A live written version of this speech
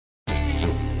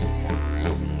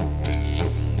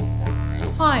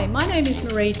Hi, my name is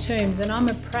Marie Toombs and I'm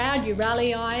a proud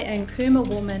Urali-ai and Cooma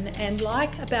woman, and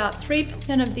like about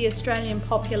 3% of the Australian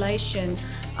population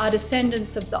are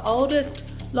descendants of the oldest,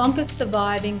 longest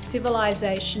surviving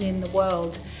civilization in the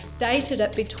world, dated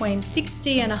at between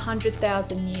 60 and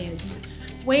 100,000 years.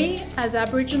 We, as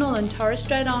Aboriginal and Torres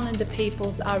Strait Islander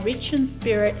peoples, are rich in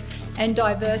spirit and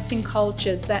diverse in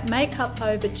cultures that make up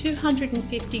over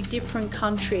 250 different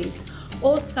countries,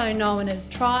 also known as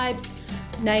tribes,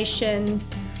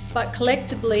 nations, but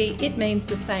collectively it means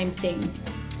the same thing.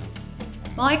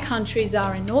 My countries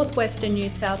are in northwestern New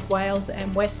South Wales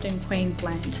and Western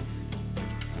Queensland.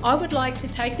 I would like to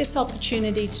take this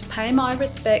opportunity to pay my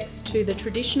respects to the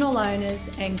traditional owners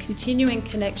and continuing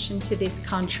connection to this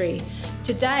country.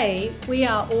 Today, we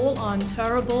are all on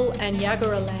Turrbal and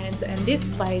Yagara lands, and this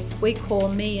place we call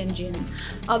Meanjin,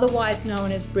 otherwise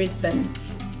known as Brisbane.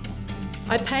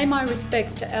 I pay my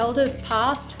respects to elders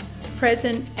past,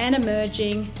 present and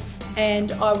emerging,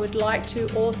 and I would like to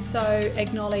also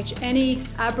acknowledge any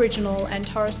Aboriginal and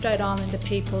Torres Strait Islander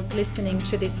peoples listening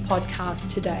to this podcast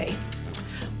today.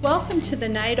 Welcome to the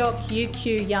NAIDOC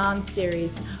UQ Yarn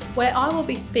series, where I will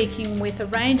be speaking with a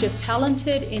range of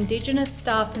talented Indigenous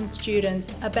staff and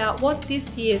students about what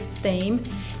this year's theme,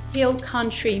 Heal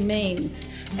Country, means,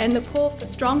 and the call for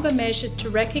stronger measures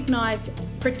to recognise,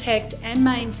 protect and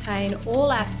maintain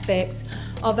all aspects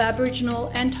of Aboriginal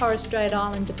and Torres Strait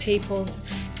Islander peoples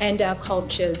and our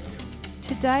cultures.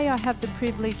 Today I have the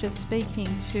privilege of speaking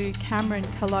to Cameron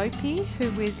Kalopi,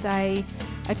 who is a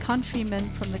countryman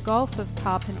from the Gulf of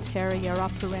Carpentaria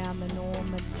up around the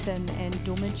Normanton and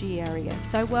Doomadgee area.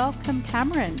 So welcome,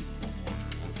 Cameron.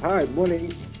 Hi,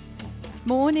 morning.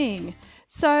 Morning.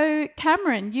 So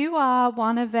Cameron, you are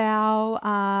one of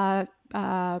our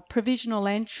provisional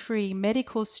entry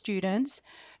medical students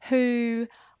who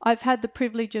I've had the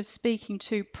privilege of speaking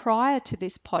to prior to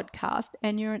this podcast,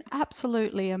 and you're an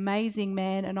absolutely amazing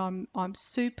man, and I'm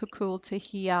super cool to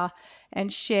hear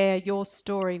and share your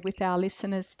story with our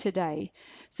listeners today.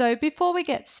 So before we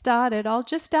get started, I'll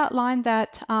just outline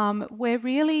that we're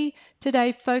really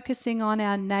today focusing on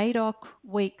our NAIDOC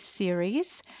Week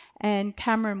series, and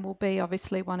Cameron will be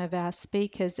obviously one of our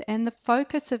speakers, and the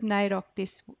focus of NAIDOC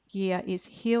this year is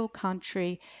Heal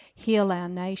Country, Heal Our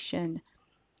Nation.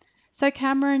 So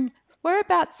Cameron,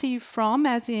 whereabouts are you from?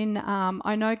 As in,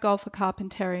 I know Gulf of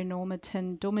Carpentaria,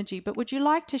 Normanton, Doomadgee, but would you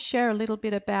like to share a little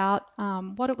bit about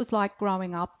what it was like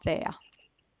growing up there?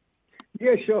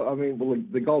 Yeah, sure. I mean, well,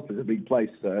 the Gulf is a big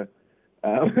place, so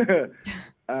the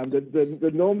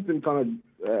Normanton kind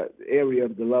of area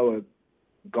of the lower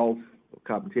Gulf of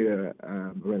Carpentaria,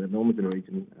 around the Normanton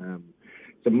region.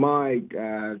 So my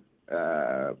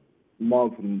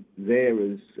mob from there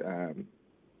is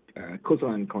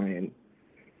Kusalan clan,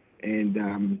 and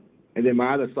then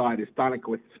my other side is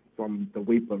Thanakwith from the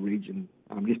Weipa region,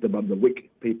 just above the Wick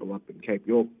people up in Cape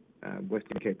York,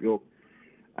 Western Cape York.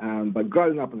 But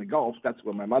growing up in the Gulf, that's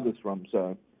where my mother's from.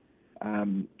 So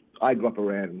I grew up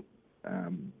around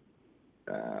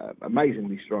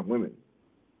amazingly strong women.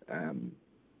 A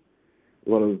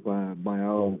lot of my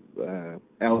old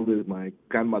elders, my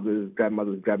grandmothers. I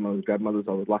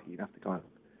was lucky enough to kind of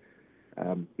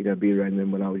be around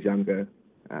them when I was younger.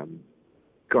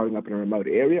 Growing up in a remote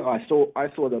area, I saw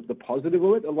the positive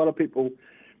of it. A lot of people,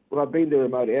 when I've been to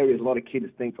remote areas, a lot of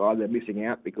kids think, they're missing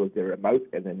out because they're remote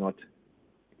and they're not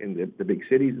in the big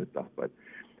cities and stuff. But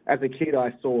as a kid,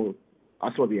 I saw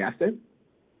the asset.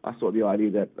 I saw the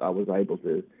idea that I was able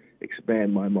to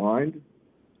expand my mind.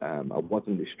 I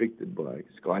wasn't restricted by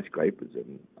skyscrapers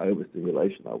and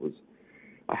overstimulation.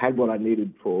 I had what I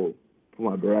needed for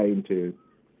my brain to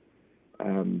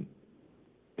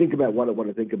think about what I want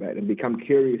to think about and become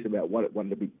curious about what it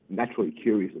wanted to be naturally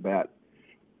curious about.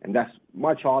 And that's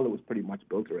my childhood was pretty much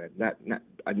built around that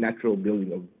a natural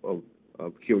building of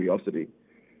curiosity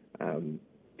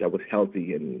that was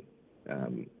healthy and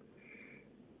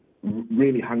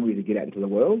really hungry to get out into the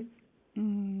world.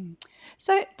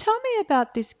 So tell me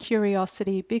about this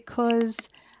curiosity, because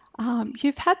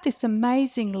you've had this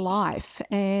amazing life,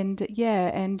 and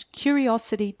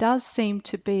curiosity does seem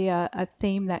to be a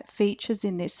theme that features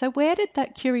in this. So where did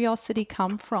that curiosity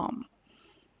come from?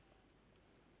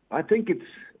 I think it's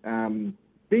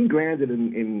being grounded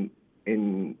in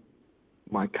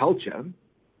my culture,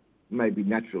 maybe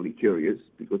naturally curious,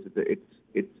 because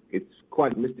it's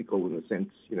quite mystical in a sense.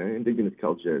 Indigenous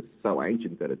culture is so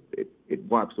ancient that it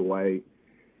wipes away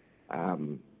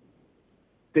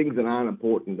things that aren't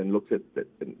important and looks at the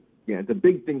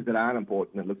big things that aren't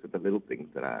important and looks at the little things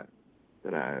that are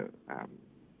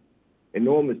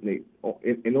enormously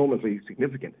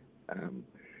significant,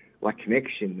 like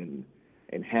connection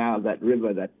and how that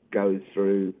river that goes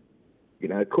through,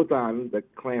 Kutan, the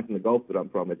clan from the Gulf that I'm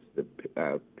from, it's the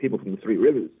people from the three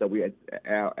rivers. So we had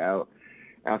our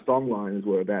song lines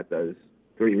were about those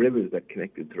three rivers that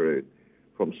connected through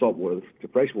from saltwater to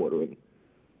freshwater,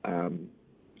 and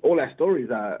all our stories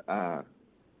have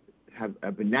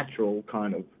a natural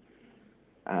kind of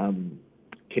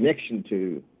connection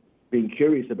to being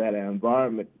curious about our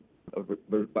environment,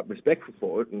 but respectful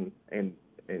for it, and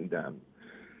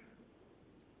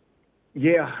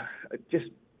just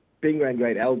being around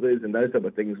great elders and those type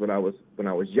of things when I was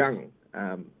young.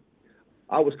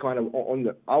 I was kind of on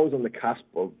the cusp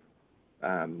of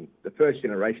the first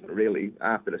generation, really,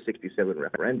 after the '67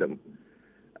 referendum.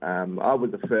 I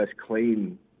was the first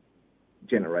clean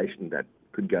generation that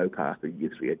could go past a Year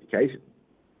 3 education,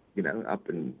 up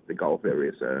in the Gulf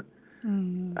area. So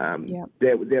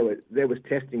there was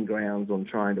testing grounds on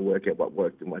trying to work out what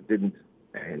worked and what didn't,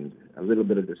 and a little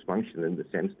bit of dysfunction in the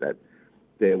sense that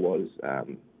there was,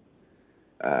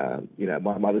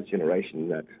 my mother's generation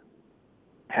that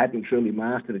hadn't truly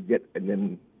mastered it yet, and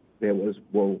then there was,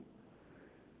 well,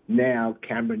 now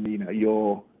Cameron,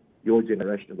 your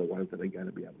generation are the ones that are going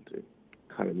to be able to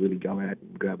kind of really go out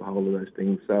and grab a hold of those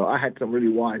things. So I had some really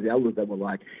wise elders that were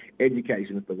like,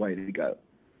 education is the way to go.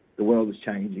 The world is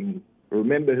changing.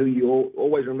 Remember who you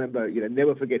always remember,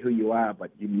 never forget who you are,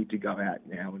 but you need to go out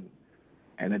now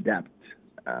and adapt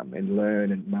and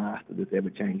learn and master this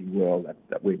ever-changing world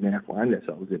that we now find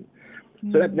ourselves in.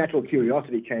 So that natural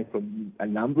curiosity came from a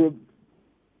number of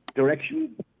directions,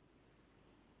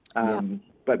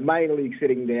 but mainly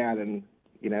sitting down and,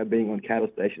 being on cattle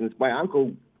stations. My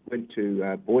uncle went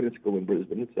to boarding school in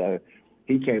Brisbane, so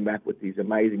he came back with these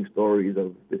amazing stories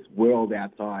of this world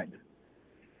outside.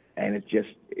 And it's just,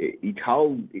 he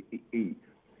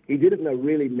did it in a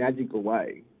really magical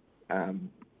way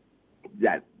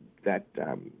that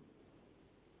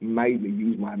made me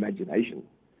use my imagination.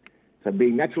 So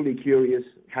being naturally curious,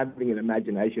 having an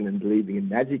imagination and believing in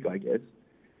magic, I guess,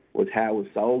 was how it was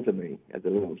sold to me as a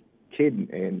little kid.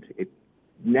 And it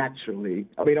naturally,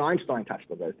 Einstein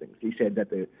touched on those things. He said that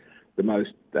the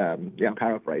most, I'm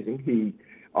paraphrasing,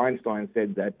 Einstein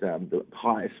said that the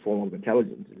highest form of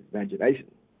intelligence is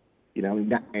imagination,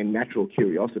 and natural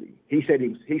curiosity. He said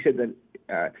that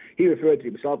he referred to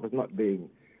himself as not being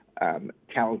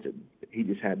talented. He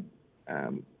just had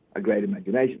a great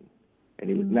imagination, and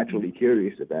he was naturally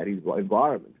curious about his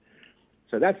environment.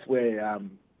 So that's where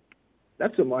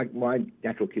my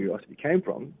natural curiosity came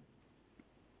from.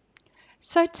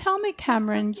 So tell me,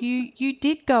 Cameron, you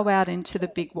did go out into the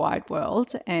big wide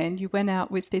world, and you went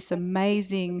out with this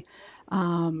amazing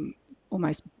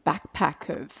almost backpack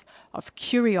of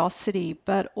curiosity,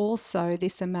 but also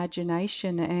this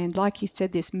imagination and, like you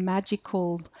said, this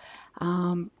magical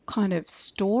kind of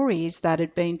stories that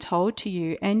had been told to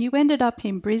you. And you ended up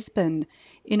in Brisbane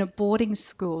in a boarding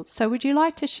school. So would you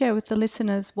like to share with the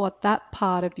listeners what that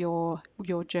part of your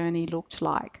journey looked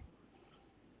like?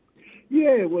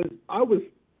 Yeah, I was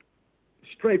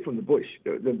straight from the bush.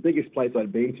 The biggest place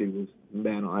I'd been to was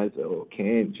Mount Isa or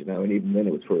Cairns, and even then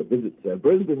it was for a visit. So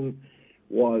Brisbane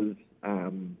was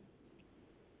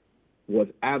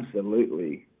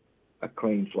absolutely a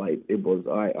clean slate. It was.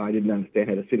 I didn't understand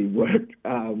how the city worked,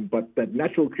 but that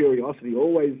natural curiosity,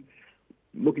 always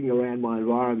looking around my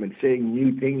environment, seeing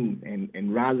new things,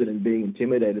 and rather than being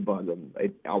intimidated by them,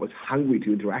 I was hungry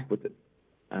to interact with it,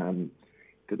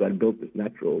 because I'd built this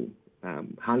natural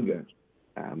hunger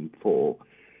for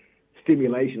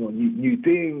stimulation on new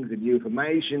things and new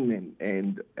information,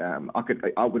 and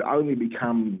I would only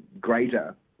become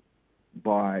greater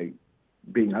by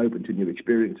being open to new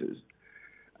experiences,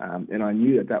 and I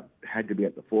knew that had to be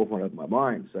at the forefront of my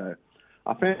mind. So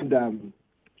I found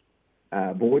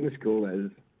boarding school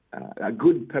as a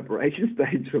good preparation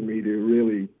stage for me to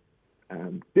really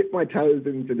dip my toes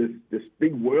into this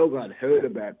big world I'd heard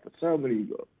about for so many,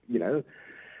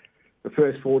 the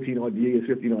first 14-odd years,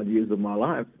 15-odd years of my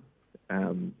life.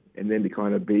 And then to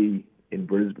kind of be in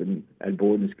Brisbane at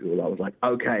boarding school, I was like,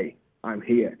 okay, I'm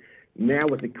here. Now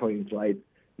with a clean slate,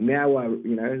 now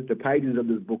the pages of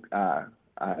this book are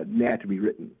now to be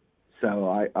written. So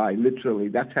I literally,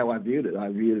 that's how I viewed it. I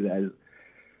viewed it as,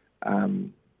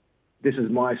 this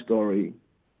is my story.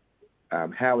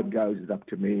 How it goes is up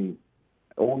to me.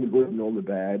 All the good and all the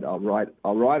bad, I'll write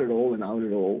it all and own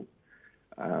it all.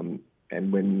 And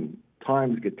when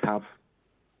times get tough,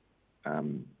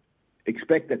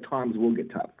 expect that times will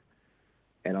get tough,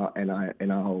 and I'll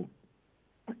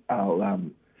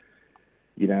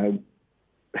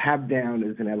have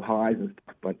downers and have highs and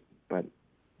stuff, but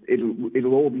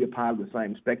it'll all be a part of the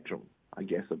same spectrum, I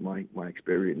guess, of my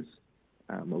experience,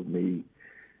 of me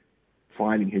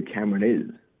finding who Cameron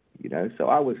is, you know. So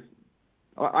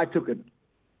I took it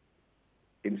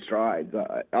in strides.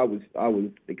 I was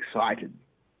excited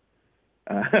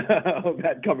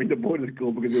about coming to boarding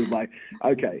school, because it was like,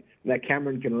 okay, now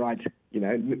Cameron can write, you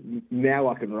know, now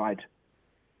I can write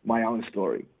my own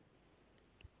story.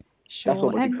 Sure. That's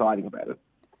what was exciting about it.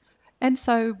 And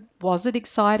so, was it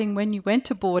exciting when you went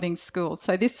to boarding school?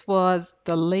 So this was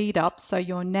the lead up. So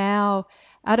you're now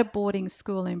at a boarding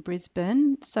school in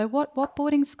Brisbane. So what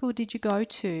boarding school did you go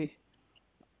to?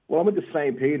 Well, I went to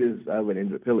St. Peter's over in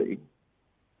Indooroopilly.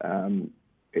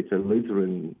 It's a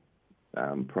Lutheran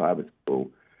private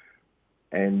school,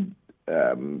 and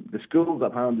the schools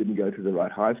at home didn't go to the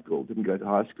right high school,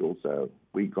 so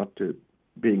we got to,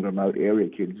 being remote area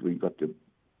kids, we got to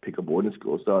pick a boarding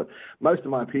school. So most of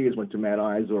my peers went to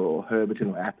Mount Isa or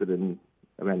Herberton or Atherton,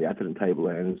 around the Atherton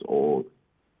Tablelands, or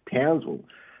Townsville.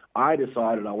 I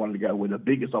decided I wanted to go where the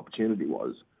biggest opportunity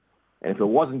was. And if it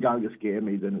wasn't going to scare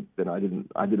me, then I didn't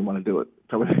want to do it.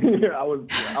 So I was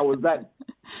that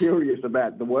curious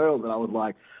about the world, and I was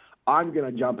like, I'm going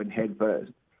to jump in head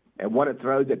first. And what it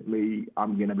throws at me,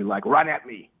 I'm going to be like, run at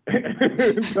me.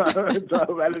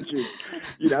 so attitude,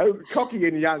 you know, cocky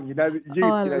and young, you know. Youth,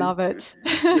 I love it.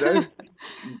 You know,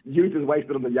 youth is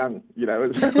wasted on the young, you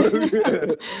know.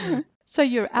 So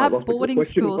you're at boarding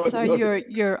school, so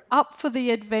you're up for the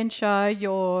adventure.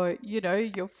 You're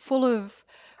full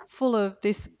of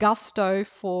this gusto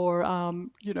for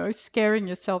scaring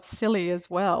yourself silly as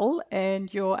well,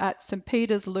 and you're at St.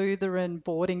 Peter's Lutheran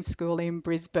boarding school in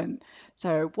Brisbane.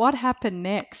 So what happened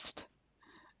next?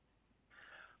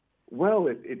 Well,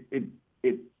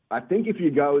 I think if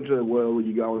you go into the world,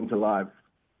 you go into life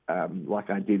like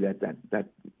I did, that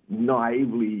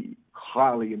naively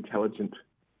highly intelligent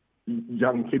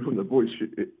young kid from the bush,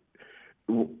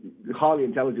 highly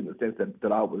intelligent in the sense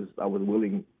that I was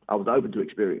open to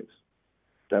experience.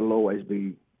 That'll always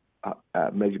be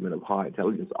a measurement of high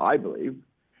intelligence, I believe.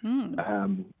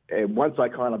 And once I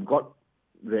kind of got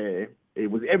there, it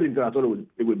was everything that I thought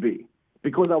it would be,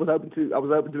 because I was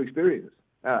open to experience.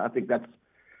 I think that's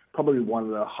probably one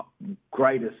of the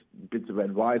greatest bits of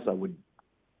advice I would,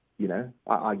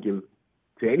 I give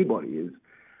to anybody is,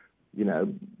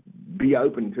 be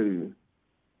open to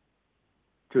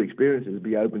experiences,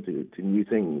 be open to new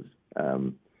things.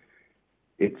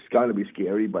 It's going to be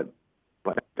scary, but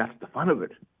that's the fun of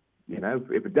it.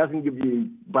 If it doesn't give you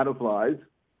butterflies,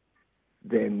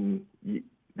 then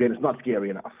it's not scary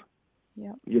enough.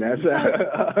 Yeah.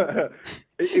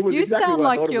 It was you exactly sound what I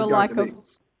like thought it you're was going like to be.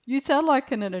 you sound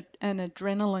like an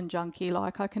adrenaline junkie.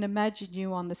 Like, I can imagine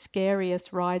you on the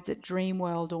scariest rides at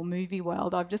Dreamworld or Movie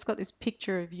World. I've just got this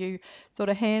picture of you sort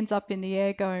of hands up in the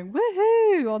air going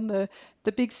woohoo on the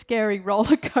big scary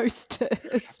roller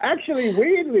coasters. Actually,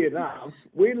 weirdly enough,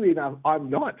 I'm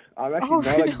not. I'm actually not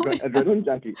really? an adrenaline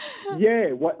junkie.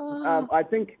 Yeah. I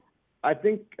think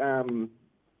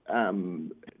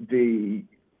the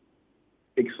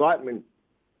excitement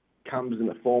comes in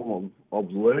the form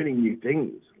of learning new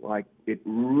things. Like, it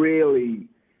really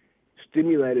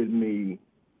stimulated me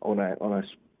on a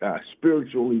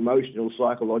spiritual, emotional,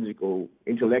 psychological,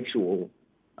 intellectual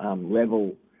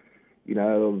level.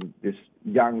 This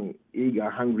young, eager,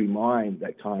 hungry mind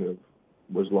that kind of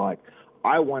was like,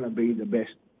 I want to be the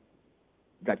best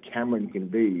that Cameron can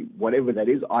be. Whatever that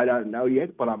is, I don't know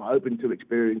yet, but I'm open to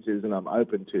experiences, and I'm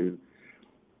open to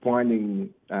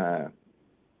finding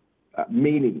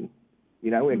meaning.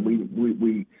 And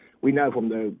we know from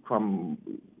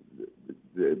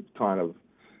the kind of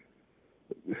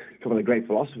some of the great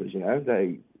philosophers,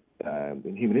 they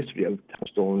in human history have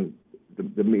touched on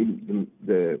the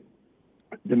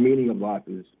meaning of life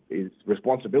is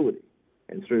responsibility,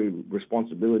 and through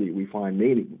responsibility we find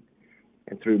meaning,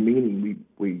 and through meaning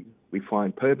we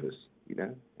find purpose,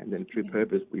 and then through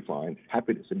purpose we find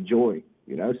happiness and joy,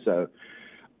 So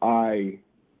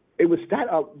it was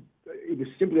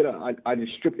simply that I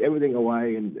just stripped everything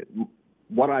away, and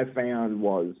what I found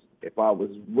was, if I was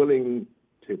willing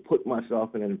to put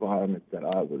myself in an environment that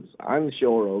I was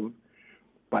unsure of,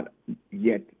 but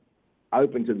yet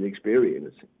open to the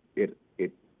experience, it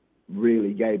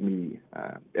really gave me,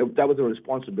 that was a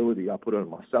responsibility I put on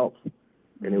myself,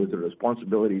 and it was a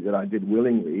responsibility that I did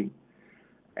willingly,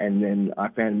 and then I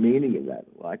found meaning in that.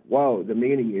 Like, whoa, the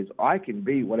meaning is I can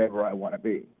be whatever I want to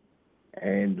be,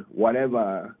 and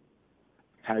whatever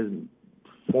has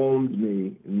formed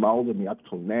me and molded me up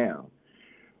till now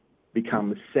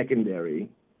becomes secondary,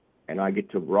 and I get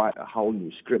to write a whole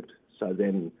new script. So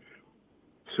then,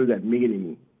 through that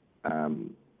meeting,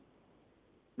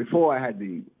 before I had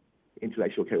the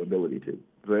intellectual capability to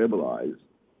verbalize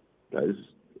that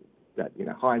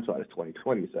hindsight is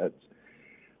 20/20. So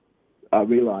I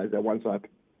realised that once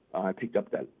I picked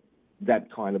up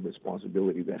that kind of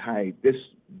responsibility, that, hey, this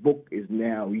book is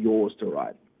now yours to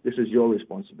write. This is your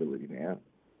responsibility now.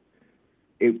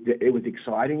 It was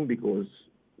exciting because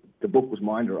the book was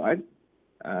mine to write,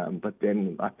 but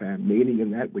then I found meaning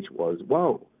in that, which was,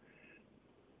 whoa,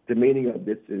 the meaning of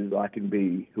this is I can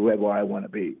be whoever I want to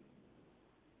be.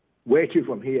 Where to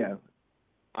from here,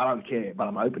 I don't care, but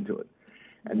I'm open to it.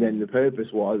 And then the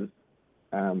purpose was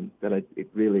that it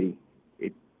really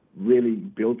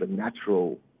built a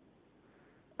natural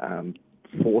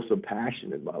force of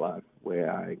passion in my life,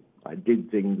 where I did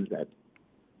things that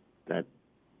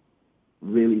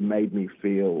really made me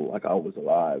feel like I was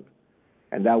alive,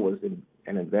 and that was an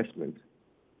investment.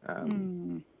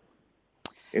 An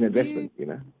investment, you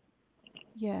know.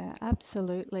 Yeah,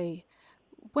 absolutely.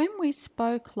 When we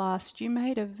spoke last, you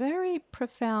made a very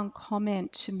profound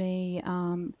comment to me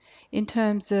in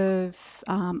terms of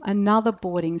another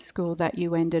boarding school that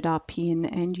you ended up in,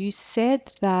 and you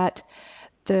said that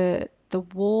the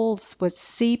walls were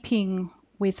seeping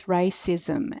with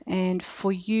racism, and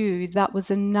for you, that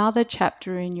was another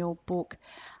chapter in your book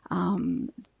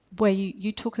where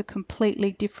you took a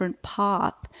completely different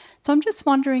path. So I'm just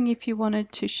wondering if you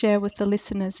wanted to share with the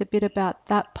listeners a bit about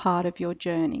that part of your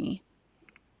journey.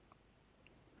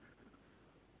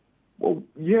 Well,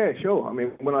 yeah, sure. I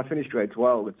mean, when I finished grade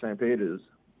 12 at St. Peter's,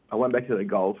 I went back to the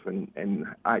golf, and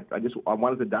I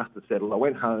wanted the dust to settle. I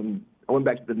went home. I went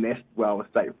back to the nest where I was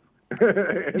safe, and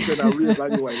then I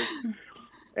reevaluated.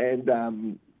 And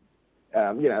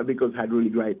you know, because I had really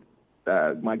great,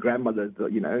 my grandmother,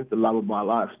 the love of my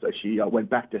life. So I went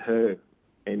back to her,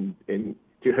 and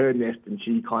to her nest, and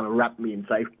she kind of wrapped me in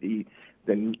safety.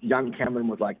 Then young Cameron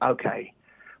was like, okay,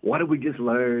 what did we just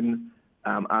learn?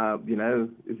 You know,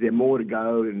 is there more to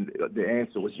go? And the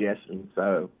answer was yes. And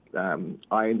so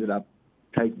I ended up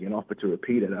taking an offer to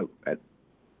repeat at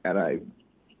a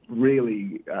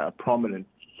really prominent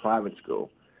private school,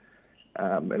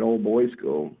 an all-boys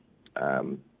school.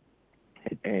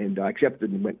 And I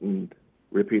accepted and went and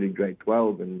repeated grade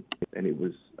 12, and it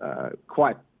was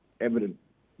quite evident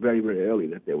very, very early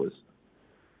that there was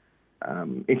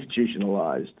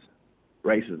institutionalized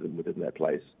racism within that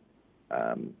place.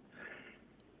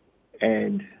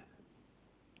 And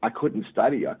I couldn't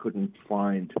study. I couldn't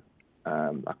find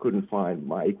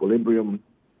my equilibrium.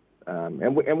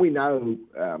 And we know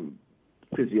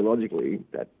physiologically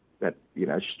that you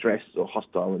know, stress or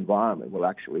hostile environment will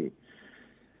actually,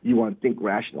 you won't think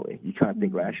rationally. You can't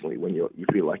think rationally when you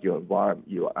feel like you're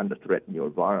under threat in your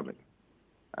environment.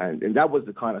 And that was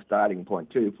the kind of starting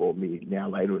point too for me now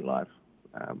later in life.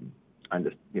 I'm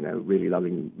just, you know, really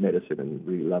loving medicine and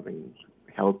really loving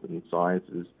health and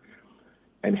sciences,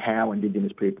 and how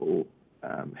Indigenous people,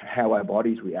 how our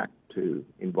bodies react to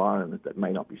environments that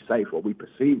may not be safe or we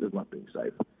perceive as not being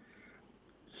safe.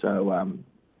 So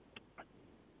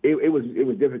it was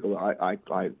difficult. I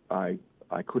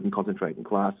couldn't concentrate in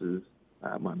classes.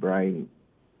 My brain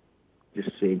just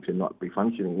seemed to not be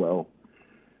functioning well.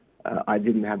 I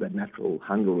didn't have that natural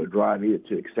hunger or drive either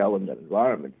to excel in that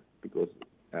environment, because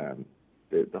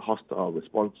the hostile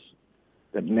response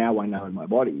that now I know in my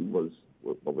body was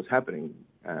what was happening,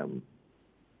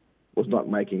 was not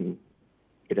making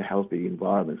it a healthy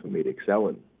environment for me to excel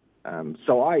in.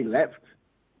 So I left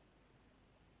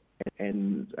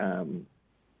and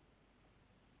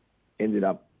ended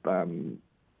up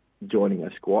joining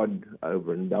a squad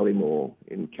over in Ballymore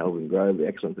in Kelvin Grove, the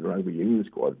Excellence in Rugby Union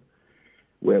squad,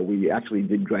 where we actually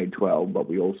did grade 12, but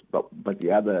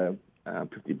the other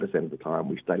 50% of the time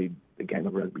we studied the game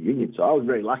of rugby union. So I was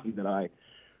very lucky that I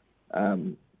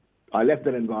left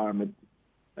that environment,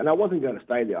 and I wasn't going to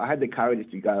stay there. I had the courage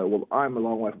to go, well, I'm a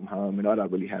long way from home and I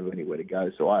don't really have anywhere to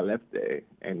go. So I left there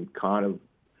and kind of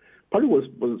probably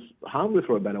was homeless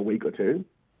for about a week or two,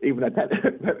 even at that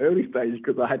early stage,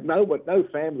 because I had no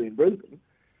family in Brisbane.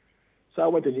 So I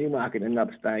went to Newmarket and ended up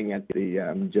staying at the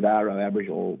Jadaro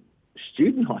Aboriginal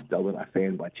student hostel that I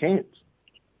found by chance.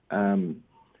 And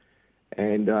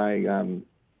I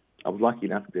was lucky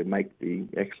enough to make the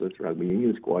Excellence Rugby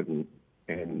Union squad, and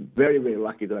very, very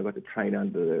lucky that I got to train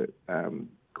under the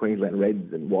Queensland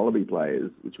Reds and Wallaby players,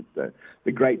 which was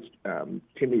the great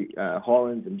Timmy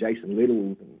Hollands and Jason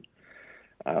Littles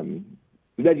and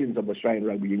legends of Australian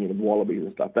rugby union and Wallabies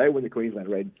and stuff. They were in the Queensland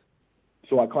Reds.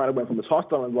 So I kind of went from this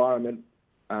hostile environment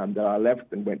that I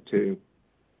left and went to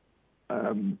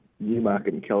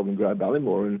Newmarket and Kelvin Grove,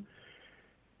 Ballymore,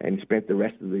 and spent the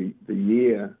rest of the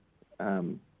year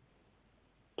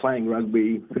playing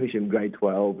rugby, finishing grade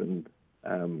 12, and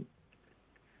I'm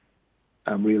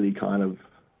really kind of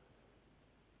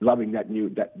loving that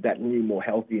new, more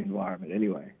healthy environment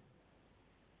anyway.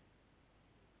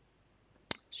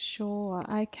 Sure.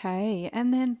 Okay.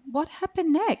 And then what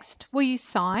happened next? Were you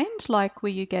signed? Like, were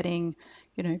you getting,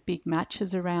 big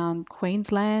matches around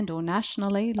Queensland or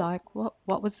nationally? Like, what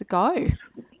was the go?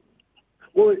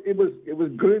 Well, it was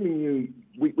grooming you.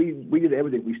 We did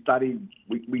everything. We studied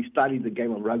the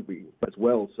game of rugby as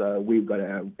well. So we've got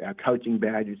our coaching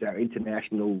badges, our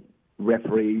international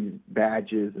referee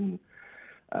badges, and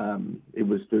it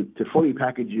was to fully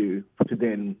package you to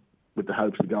then with the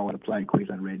hopes to go on to play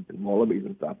Queensland Reds and Wallabies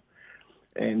and stuff.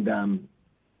 And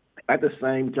at the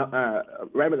same time,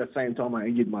 around the same time, I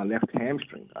injured my left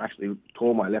hamstring. I actually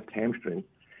tore my left hamstring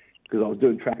because I was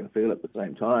doing track and field at the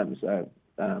same time. So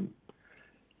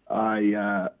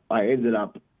I ended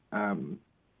up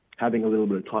having a little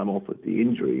bit of time off with the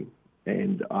injury,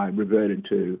 and I reverted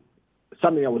to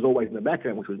something that was always in the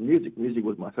background, which was music. Music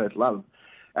was my first love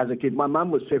as a kid. My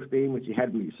mum was 15 when she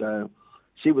had me, so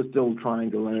she was still trying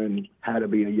to learn how to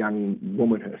be a young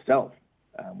woman herself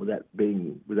without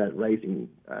raising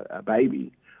a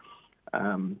baby.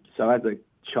 So as a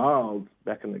child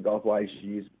back in the Gulf War,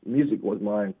 music was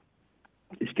my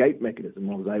escape mechanism.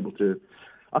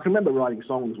 I can remember writing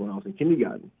songs when I was in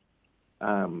kindergarten.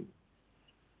 I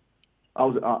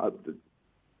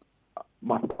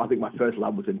think my first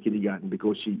love was in kindergarten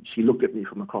because she looked at me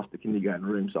from across the kindergarten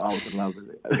room, so I was in love with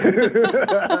it.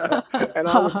 And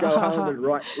I would go home and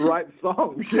write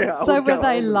songs. Yeah. So were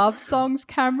they love songs,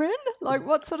 Cameron? Like,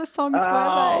 what sort of songs were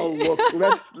they?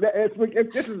 Look,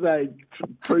 this is a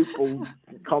truthful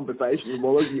conversation.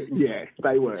 Well, yeah,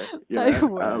 they were. They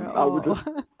were.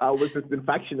 I was just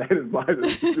infatuated by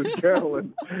this girl,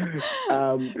 and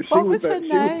what was her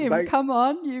name? Come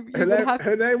on,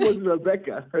 her name was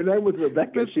Rebecca.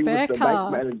 Rebecca. She was the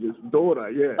bank manager's daughter.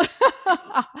 Yeah.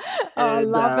 I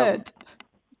love it.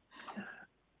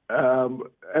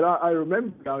 And I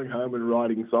remember going home and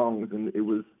writing songs, and it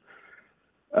was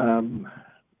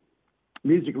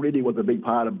music really was a big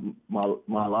part of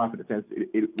my life in a sense.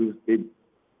 It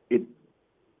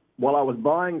while I was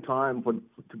buying time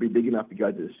to be big enough to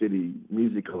go to the city,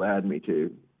 music allowed me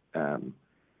to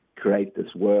create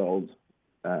this world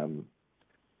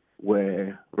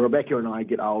where Rebecca and I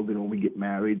get older and we get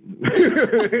married,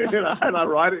 and I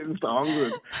write it in songs.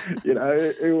 And,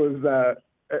 it was.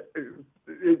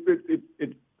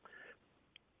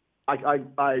 I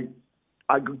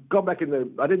got back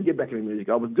I didn't get back into music.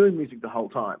 I was doing music the whole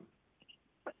time,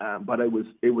 but it was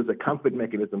a comfort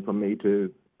mechanism for me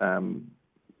to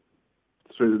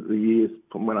through the years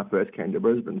from when I first came to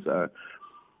Brisbane. So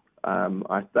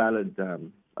I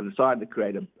decided to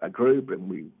create a group,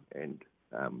 and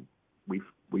we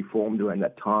formed during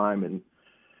that time,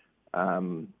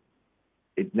 and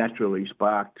it naturally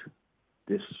sparked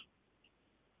this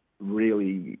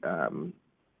really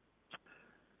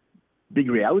big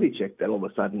reality check that all of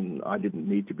a sudden I didn't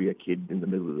need to be a kid in the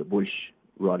middle of the bush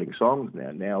writing songs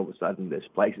now. Now all of a sudden there's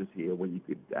places here where you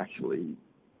could actually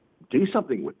do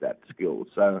something with that skill.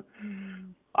 So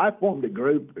I formed a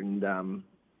group and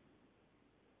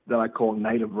that I call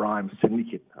Native Rhyme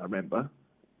Syndicate, I remember.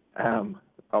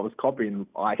 I was copying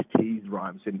Ice-T's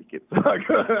Rhyme Syndicate.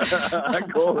 I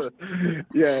call it,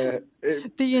 yeah.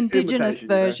 The Indigenous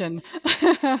version.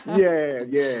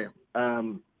 Yeah.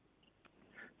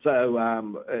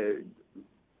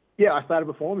 I started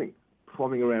performing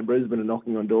around Brisbane and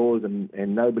knocking on doors,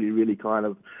 and nobody really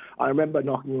I remember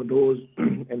knocking on doors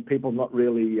and people not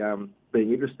really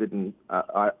being interested. And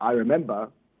I remember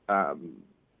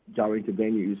going to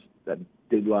venues that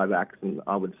did live acts, and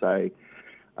I would say,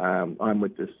 I'm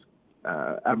with this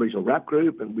Aboriginal rap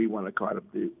group, and we want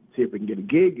to see if we can get a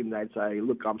gig. And they'd say,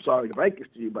 look, I'm sorry to break this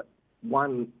to you, but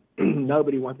one,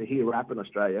 nobody wants to hear rap in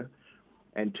Australia,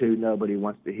 and two, nobody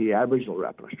wants to hear Aboriginal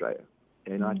rap in Australia.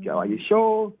 And I'd go, are you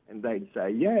sure? And they'd say,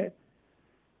 yeah,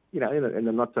 in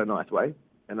a not so nice way.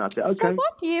 And I'd say, okay. So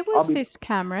what year was this,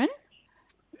 Cameron?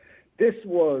 This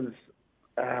was,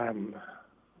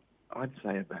 I'd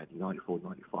say about 94,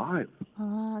 95.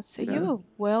 So you were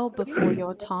well before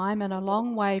your time and a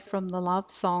long way from the love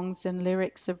songs and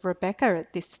lyrics of Rebecca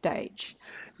at this stage.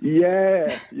 Yeah,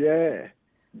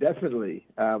 definitely.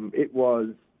 It was,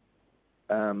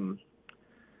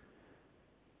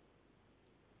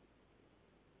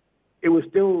 it was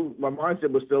still, my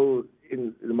mindset was still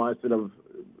in the mindset of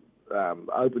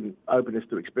openness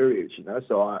to experience,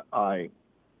 So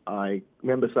I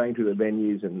remember saying to the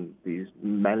venues and these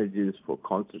managers for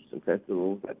concerts and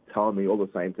festivals that told me all the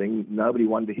same thing. Nobody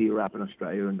wanted to hear rap in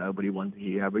Australia, and nobody wanted to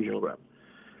hear Aboriginal rap.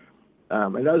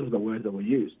 And those were the words that were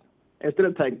used. And instead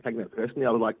of taking that personally, I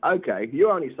was like, okay,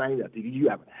 you're only saying that because you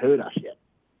haven't heard us yet.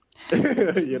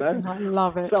 I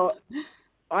love it. So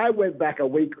I went back a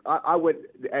week. I went,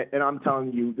 and I'm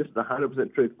telling you, this is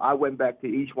 100% truth. I went back to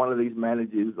each one of these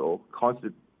managers or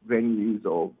concert venues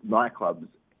or nightclubs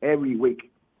every week,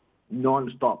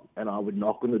 non-stop, and I would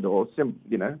knock on the door,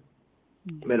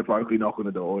 metaphorically knock on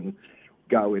the door and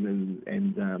go in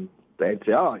and they'd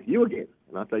say, "Oh, you again?"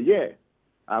 And I'd say, "Yeah,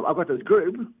 I've got this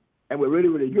group and we're really,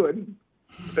 really good."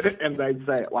 And they'd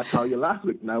say, "Well, I told you last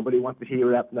week, nobody wants to hear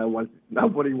rap,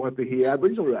 nobody wants to hear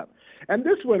Aboriginal rap." And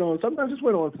this went on, sometimes this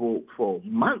went on for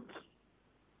months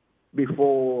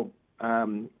before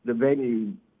the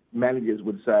venue managers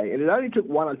would say, and it only took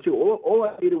one or two, all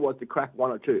I needed was to crack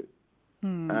one or two.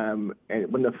 And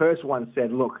when the first one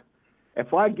said, "Look,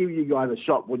 if I give you guys a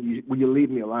shot, will you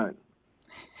leave me alone?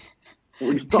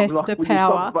 Will you stop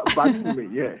bugging me?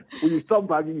 Yeah. Will you stop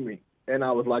bugging me?" And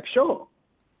I was like, "Sure."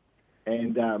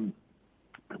 And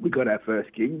we got our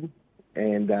first gig,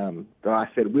 and I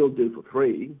said, "We'll do for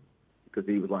free," because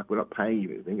he was like, "We're not paying you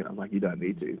anything." And I'm like, "You don't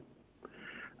need to.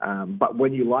 But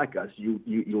when you like us,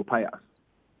 you'll pay us."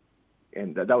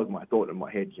 And that was my thought in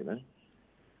my head,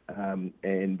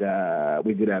 And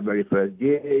we did our very first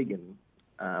gig, and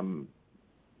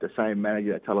the same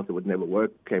manager that told us it would never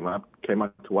work came up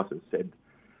to us and said,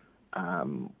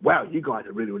 "Wow, you guys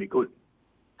are really, really good.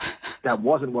 That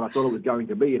wasn't what I thought it was going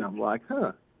to be." And I'm like,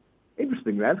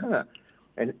 interesting that,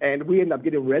 And we ended up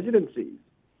getting residencies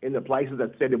in the places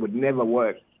that said it would never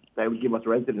work. They would give us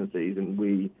residencies, and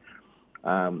we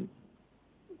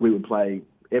would play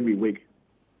every week.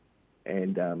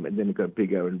 And then it got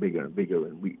bigger and bigger and bigger,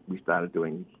 and we started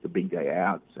doing the big day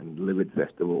outs and Livid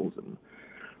festivals, and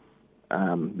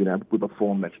we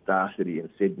performed at Star City in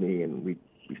Sydney, and we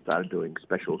started doing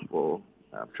specials for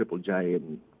Triple J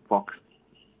and Fox,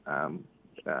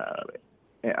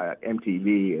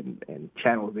 MTV and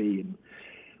Channel V,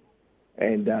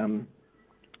 and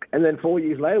then 4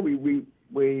 years later we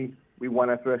won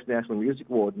our first National Music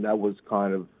Award, and that was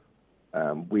kind of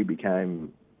we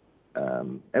became.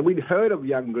 And we'd heard of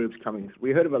young groups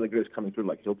we heard of other groups coming through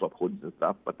like Hilltop Hoods and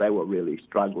stuff, but they were really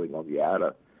struggling on the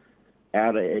outer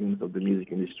ends of the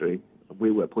music industry.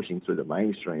 We were pushing through the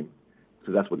mainstream,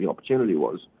 so that's what the opportunity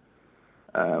was.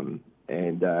 So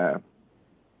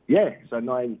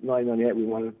 1998 we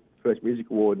won the first music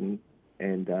award, and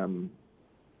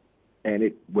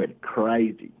it went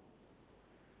crazy.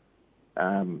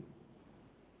 All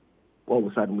of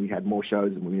a sudden we had more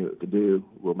shows than we knew what to do.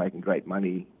 We were making great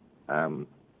money. And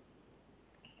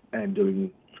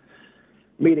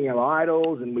meeting our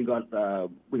idols, and we got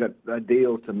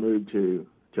deals to move to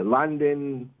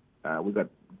London. We got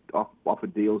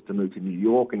offered deals to move to New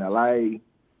York and LA,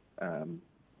 and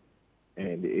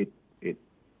it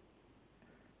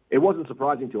wasn't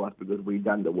surprising to us because we'd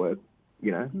done the work.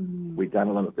 We'd done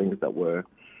a lot of things that were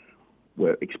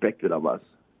expected of us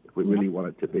if we really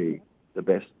wanted to be the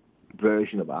best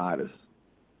version of artists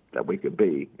that we could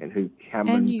be, and who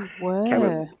Cameron... And you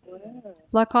were.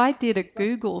 Like, I did a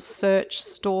Google search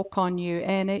stalk on you,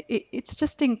 and it's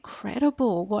just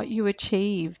incredible what you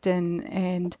achieved.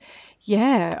 And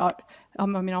yeah,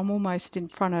 I'm almost in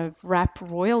front of rap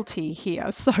royalty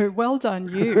here, so well done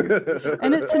you.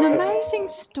 And it's an amazing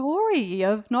story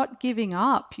of not giving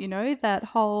up, that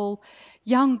whole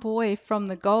young boy from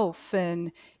the Gulf,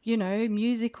 and,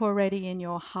 music already in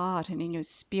your heart and in your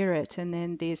spirit, and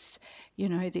then this,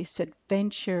 this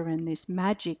adventure and this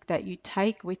magic that you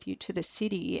take with you to the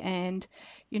city. And,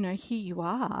 here you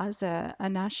are as a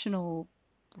national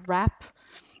rap,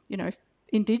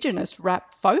 Indigenous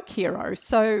rap folk hero.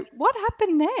 So what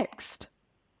happened next?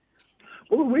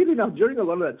 Well, weirdly enough, during a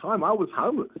lot of that time, I was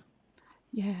homeless.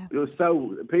 Yeah. It was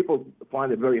people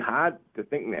find it very hard to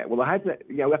think that. Well, I had to,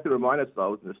 we have to remind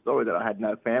ourselves in the story that I had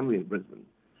no family in Brisbane,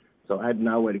 so I had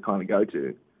nowhere to kind of go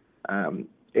to.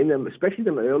 Especially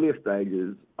in the earlier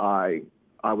stages, I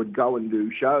would go and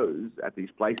do shows at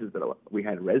these places that we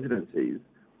had residencies,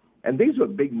 and these were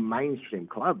big mainstream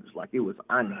clubs. Like, it was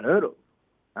unheard of.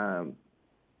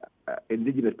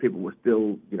 Indigenous people were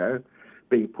still,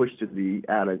 being pushed to the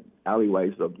outer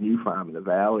alleyways of New Farm in the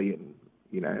Valley, and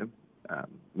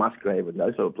Musgrave and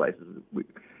those sort of places.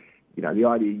 The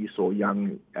idea you saw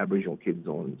young Aboriginal kids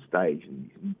on stage in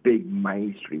these big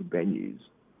mainstream venues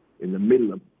in the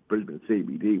middle of Brisbane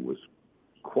CBD was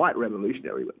quite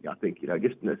revolutionary. I think,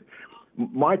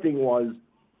 my thing was,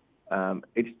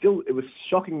 it was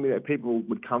shocking me that people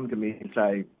would come to me and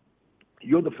say,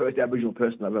 "You're the first Aboriginal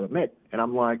person I've ever met," and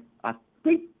I'm like, I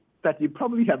think that you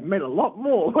probably have met a lot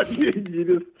more.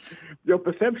 Your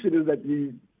perception is that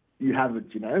you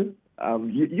haven't.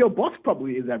 Your boss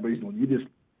probably is Aboriginal. You just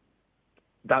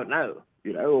don't know,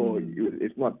 or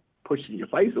it's not pushed in your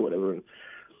face or whatever. And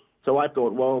so I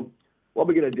thought, well, what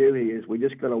we're going to do here is we're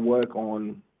just going to work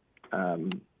on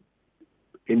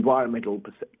environmental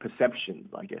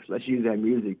perceptions, I guess. Let's use our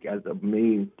music as a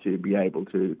means to be able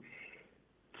to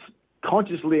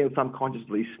consciously and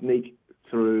subconsciously sneak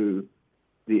through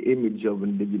the image of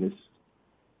Indigenous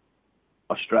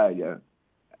Australia,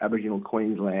 Aboriginal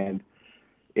Queensland,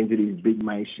 into these big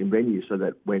mainstream venues, so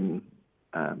that when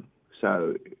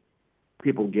so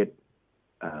people get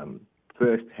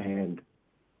first-hand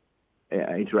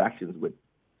interactions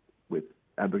with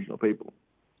Aboriginal people,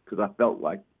 because I felt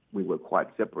like we were quite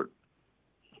separate,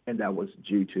 and that was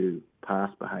due to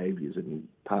past behaviours and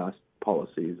past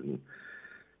policies, and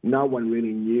no one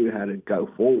really knew how to go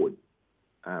forward.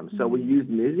 So we used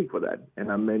music for that.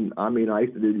 And I mean, I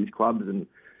used to do these clubs, and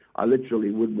I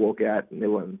literally would walk out and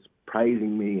everyone's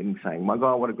praising me and saying, "My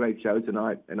God, what a great show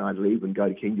tonight!" And I'd leave and go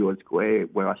to King George Square,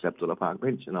 where I slept on a park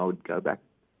bench, and I would go back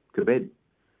to bed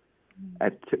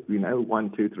at 1,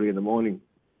 2, 3 in the morning.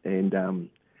 And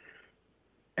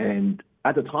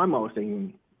at the time I was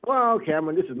thinking, well,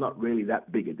 Cameron, this is not really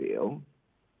that big a deal,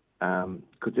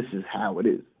 because this is how it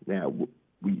is. Now,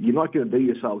 you're not going to do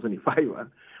yourselves any favour.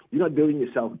 You're not doing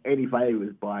yourself any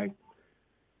favours by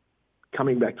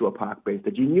coming back to a park bench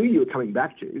that you knew you were coming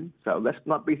back to. So let's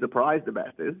not be surprised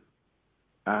about this.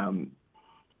 And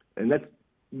that's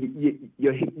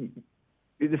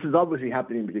this is obviously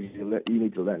happening because you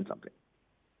need to learn something.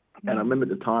 And I remember at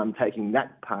the time taking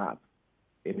that part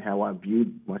in how I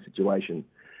viewed my situation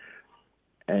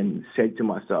and said to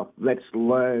myself, let's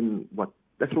learn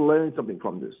something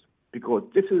from this, because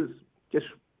this is just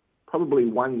probably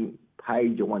one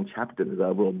page or one chapter in the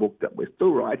overall book that we're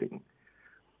still writing.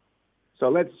 So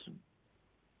let's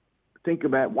think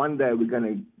about one day we're going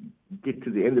to get to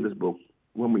the end of this book.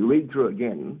 When we read through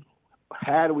again,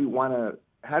 how do we want to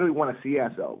see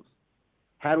ourselves?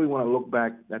 How do we want to look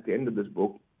back at the end of this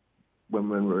book when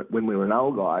we're an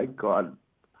old guy, God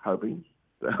hoping,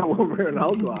 when we're an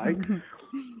old guy,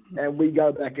 and we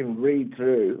go back and read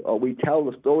through, or we tell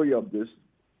the story of this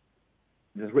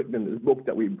that's written in this book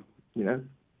that we've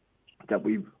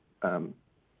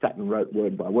sat and wrote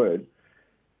word by word.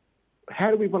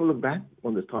 How do we want to look back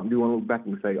on this time? Do we want to look back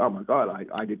and say, oh my God, I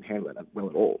didn't handle it well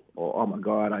at all, or oh my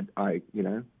God, I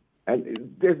and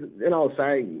there's an old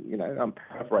saying, I'm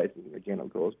paraphrasing again,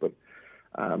 of course, but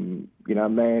a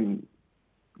man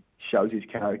shows his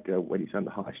character when he's under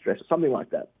high stress, or something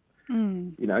like that.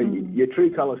 Your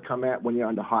true colours come out when you're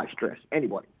under high stress.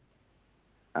 Anybody.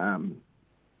 And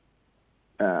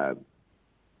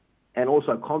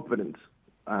also confidence.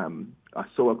 I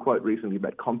saw a quote recently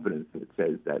about confidence, and it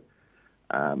says that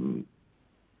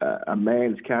a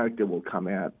man's character will come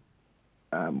out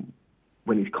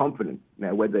when he's confident.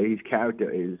 Now, whether his character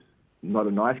is not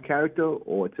a nice character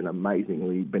or it's an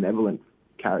amazingly benevolent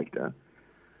character,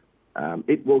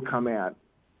 it will come out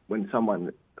when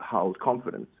someone holds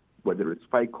confidence, whether it's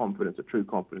fake confidence or true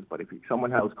confidence. But if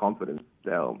someone holds confidence,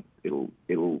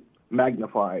 it'll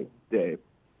magnify their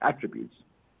attributes.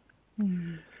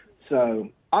 So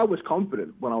I was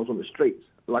confident when I was on the streets.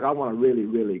 Like, I want to really,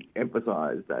 really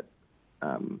emphasize that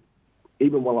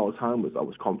even while I was homeless, I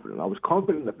was confident. I was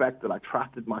confident in the fact that I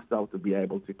trusted myself to be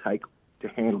able to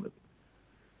handle it,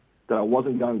 that I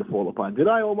wasn't going to fall apart. Did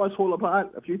I almost fall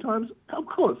apart a few times? Of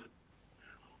course.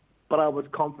 But I was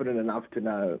confident enough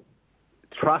to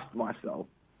trust myself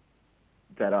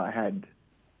that I had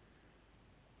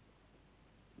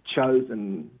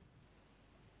chosen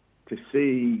to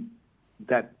see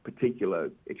that particular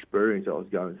experience I was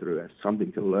going through as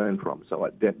something to learn from. So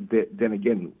then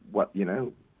again,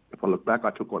 if I look back,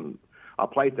 I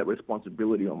placed that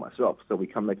responsibility on myself. So we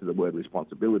come back to the word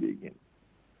responsibility again.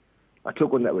 I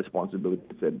took on that responsibility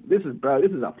and said, this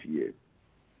is up to you.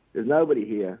 There's nobody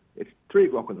here. It's 3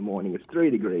 o'clock in the morning. It's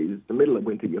 3 degrees. It's the middle of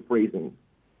winter. You're freezing.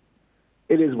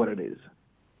 It is what it is.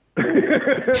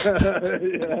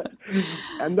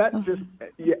 And that's just,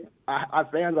 I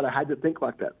found that I had to think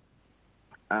like that.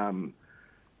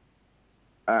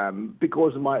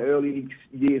 Because in my early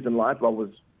years in life, I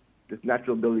was this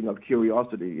natural building of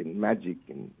curiosity and magic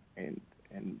and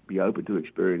be open to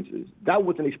experiences. That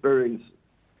was an experience.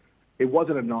 It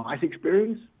wasn't a nice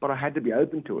experience, but I had to be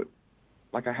open to it.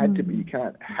 Like, I had to be. You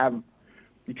can't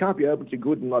be open to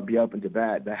good and not be open to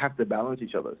bad. They have to balance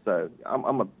each other. So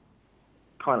I'm a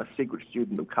kind of secret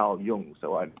student of Carl Jung.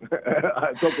 So I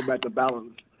talk about the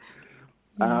balance.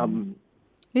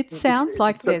 It sounds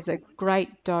like there's a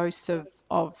great dose of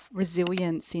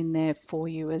resilience in there for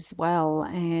you as well.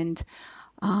 And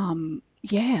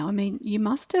you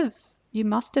must have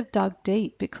dug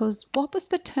deep, because what was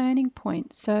the turning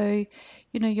point? So,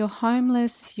 you're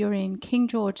homeless, you're in King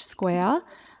George Square.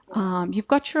 You've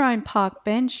got your own park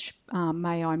bench,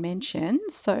 may I mention?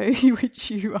 So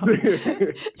which you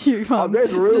Oh,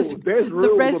 there's rules. just There's the rules on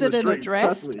the resident street.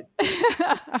 Trust addressed. me.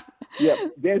 Yep,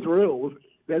 there's rules.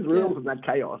 There's Yeah. rules in that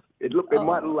chaos. It might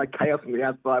look Oh, like chaos from the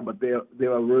outside, but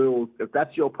there are rules. If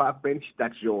that's your park bench,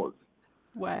 that's yours.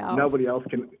 wow. Nobody else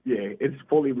can. Yeah, it's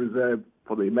fully reserved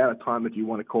for the amount of time that you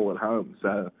want to call it home.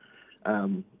 So,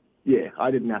 yeah,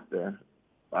 I didn't have to.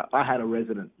 I had a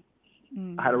resident.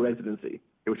 I had a residency.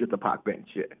 It was just a park bench.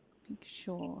 Yeah.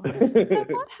 Sure. So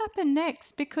what happened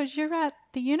next? Because you're at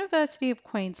the University of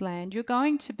Queensland, you're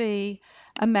going to be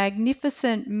a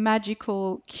magnificent,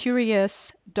 magical,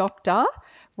 curious doctor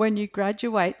when you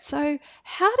graduate. So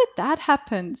how did that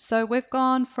happen? So we've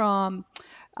gone from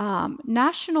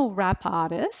national rap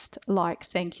artist, like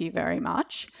thank you very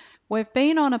much. We've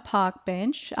been on a park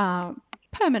bench,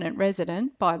 permanent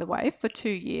resident, by the way, for 2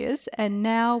 years, and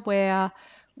now we're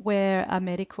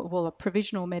a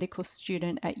provisional medical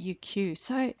student at UQ.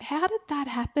 So how did that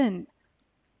happen?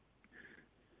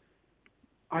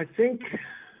 I think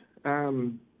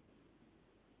when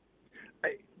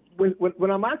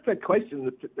I'm asked that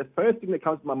question, the first thing that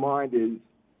comes to my mind is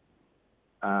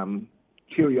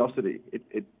curiosity.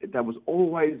 That was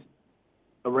always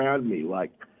around me.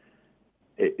 Like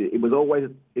it was always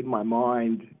in my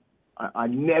mind. I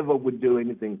never would do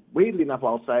anything. Weirdly enough,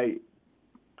 I'll say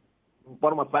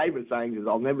one of my favorite sayings is,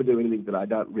 "I'll never do anything that I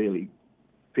don't really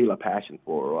feel a passion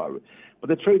for." But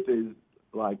the truth is,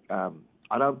 like,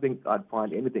 I don't think I'd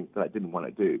find anything that I didn't want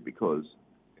to do, because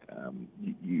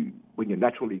you when you're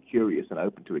naturally curious and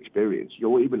open to experience,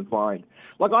 you'll even find,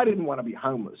 like, I didn't want to be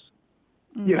homeless.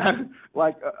 You know,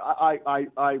 like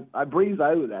I breeze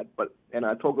over that, and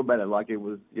I talk about it like it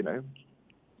was,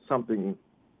 something,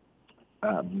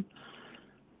 some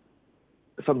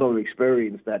sort of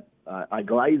experience that I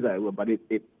glaze over. But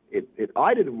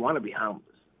I didn't want to be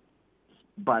homeless,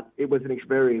 but it was an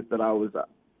experience that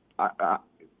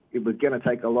it was going to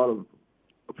take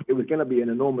it was going to be an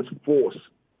enormous force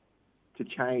to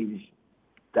change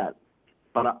that.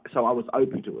 But so I was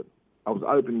open to it. I was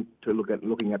open to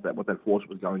looking at what that force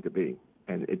was going to be,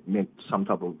 and it meant some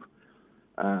type of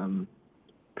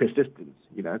persistence,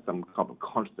 some type of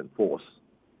constant force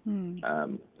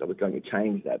that was going to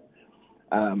change that.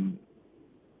 When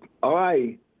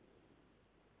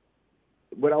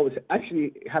I was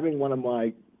actually having one of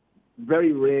my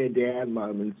very rare down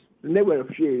moments, and there were a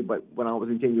few, but when I was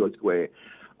in King George Square,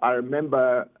 I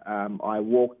remember I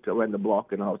walked around the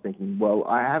block and I was thinking, well,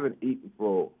 I haven't eaten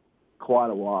for quite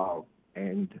a while,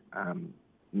 and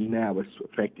now it's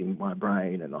affecting my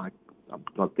brain, and I'm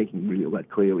not thinking really all that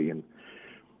clearly, and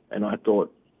I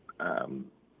thought, and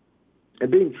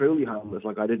being truly homeless,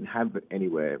 like I didn't have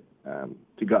anywhere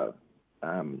to go.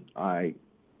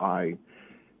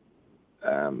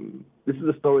 This is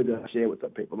a story that I share with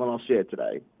some people, and I'll share it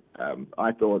today.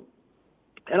 I thought,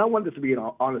 and I want this to be an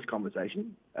honest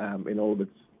conversation in all of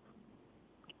its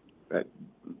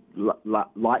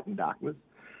light and darkness.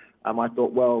 I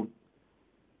thought, well,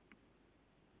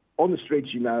 on the streets,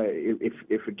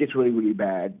 if it gets really, really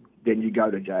bad, then you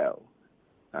go to jail.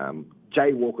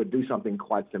 Jaywalk or do something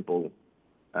quite simple,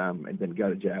 and then go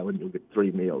to jail, and you'll get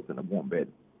 3 meals and a warm bed.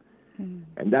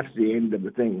 And that's the end of the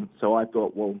thing. So I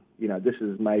thought, well, this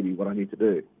is maybe what I need to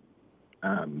do,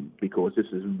 because this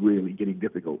is really getting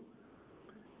difficult.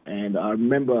 And I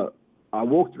remember I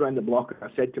walked around the block and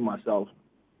I said to myself,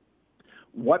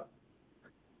 what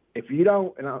if you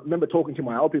don't, and I remember talking to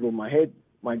my old people in my head,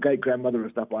 my great-grandmother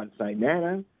and stuff, I'd say,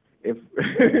 Nana, if,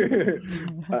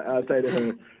 I'd say to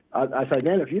her, I'd say,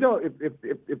 Nana,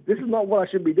 if this is not what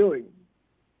I should be doing,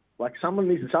 like someone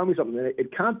needs to tell me something.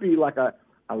 It can't be like a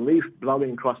leaf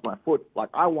blowing across my foot. Like,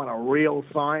 I want a real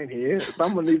sign here.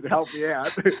 Someone needs to help me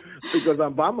out because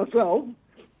I'm by myself,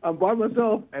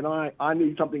 and I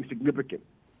need something significant.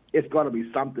 It's got to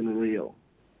be something real.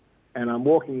 And I'm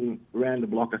walking around the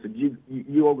block. I said,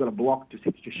 you all got a block to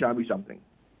show me something,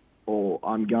 or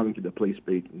I'm going to the police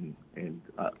beat, and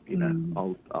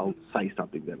I'll say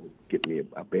something that will get me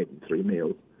a bed and 3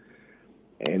 meals.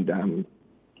 And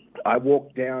I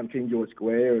walked down King George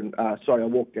Square, and I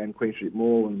walked down Queen Street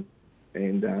Mall,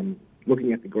 and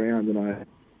looking at the ground, and I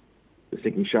was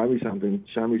thinking, show me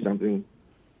something.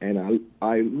 And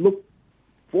I looked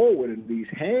forward, and these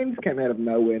hands came out of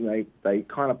nowhere, and they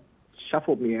kind of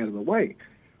shuffled me out of the way.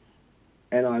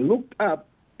 And I looked up,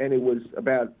 and it was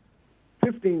about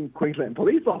 15 Queensland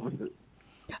police officers.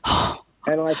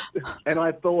 And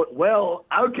I thought, well,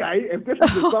 okay, if this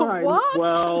is a sign, What?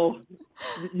 well,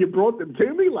 you brought them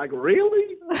to me? Like,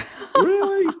 really?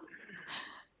 Really?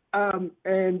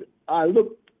 And I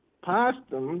looked past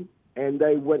them, and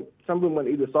some of them went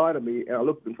either side of me, and I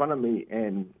looked in front of me,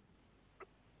 and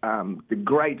the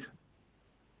great,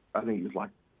 I think he was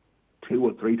like 2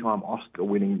 or 3 time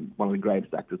Oscar-winning, one of the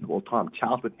greatest actors of all time,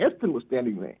 Charlton Heston, was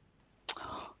standing there.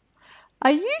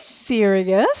 Are you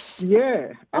serious?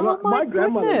 Yeah, and Oh my my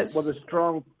grandmother goodness. was a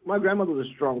strong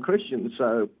Christian,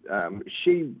 so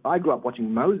I grew up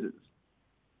watching Moses.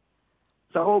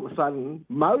 So all of a sudden,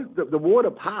 the water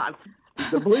parts,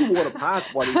 the blue water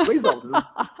parts by these police officers,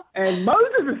 and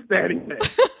Moses is standing there.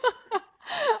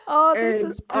 Oh, this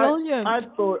And is brilliant. I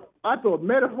thought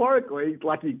metaphorically,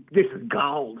 like this is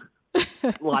gold.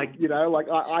 Like, you know, like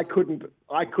I couldn't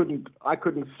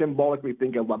symbolically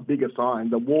think of a bigger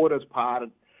sign. The water's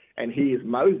parted, and he is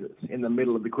Moses in the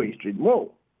middle of the Queen Street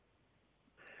Mall.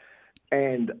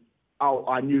 And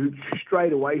I knew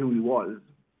straight away who he was.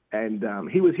 And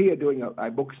he was here doing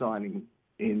a book signing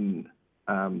in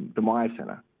the Myer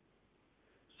Centre.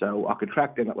 So I could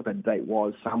track down what that date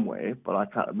was somewhere, but I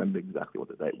can't remember exactly what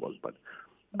the date was. But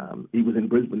he was in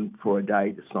Brisbane for a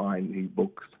day to sign his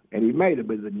books. And he made a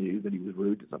bit of the news that he was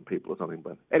rude to some people or something.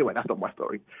 But anyway, that's not my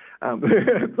story. So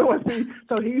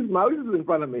he's Moses in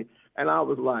front of me. And I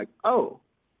was like, oh,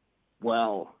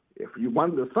 well, if you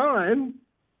want the sign,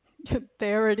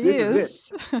 there it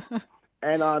this is.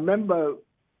 And I remember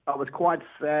I was quite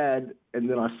sad. And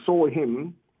then I saw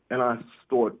him and I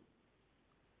thought,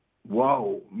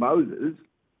 whoa, Moses.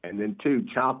 And then too,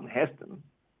 Charlton Heston,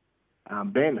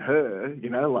 Ben-Hur, you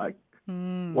know, like,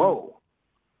 whoa.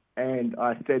 And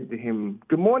I said to him,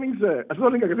 good morning, sir. That's the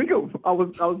only thing I could think of. I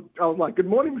was like, good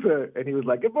morning, sir. And he was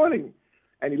like, good morning.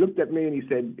 And he looked at me and he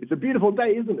said, it's a beautiful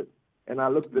day, isn't it? And I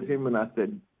looked at him and I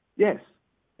said, yes.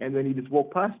 And then he just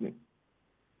walked past me.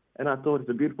 And I thought, it's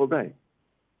a beautiful day.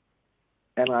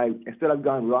 And instead of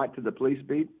going right to the police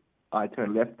beat, I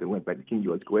turned left and went back to King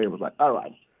George Square and was like, all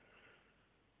right,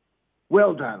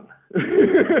 well done.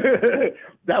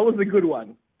 That was a good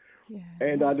one. Yeah,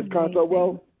 and I just kind of thought,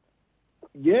 well,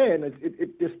 yeah, and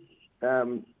it just,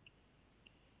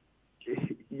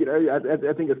 you know, I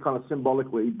think it's kind of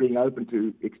symbolically being open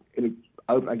to experience.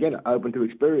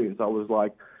 I was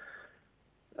like,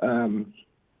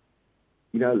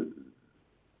 you know,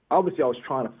 obviously I was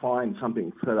trying to find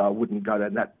something so that I wouldn't go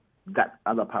down that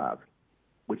other path,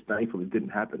 which thankfully didn't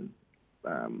happen.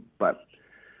 But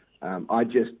I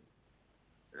just,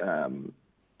 I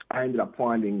ended up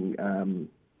finding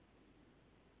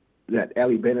that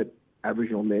Ali Bennett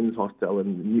Aboriginal Men's Hostel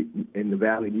in the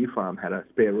Valley New Farm had a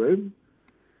spare room.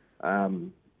 I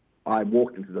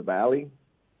walked into the Valley,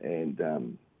 and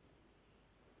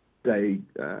they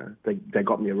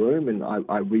got me a room, and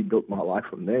I rebuilt my life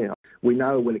from there. We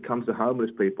know when it comes to homeless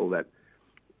people that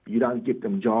you don't get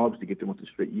them jobs to get them off the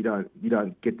street. You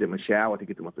don't get them a shower to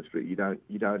get them off the street. You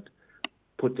don't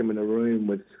put them in a room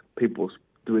with people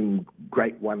doing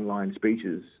great one-line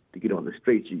speeches to get on the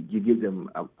streets. You give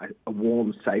them a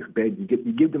warm, safe bed.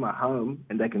 You give them a home,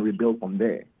 and they can rebuild from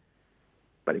there.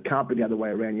 But it can't be the other way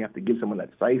around. You have to give someone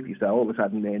that safety. So all of a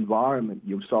sudden, the environment,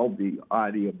 you've solved the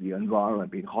idea of the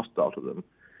environment being hostile to them.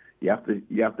 You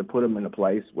have to put them in a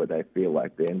place where they feel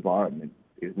like their environment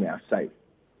is now safe.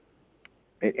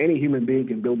 And any human being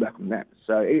can build back from that.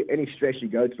 So any stress you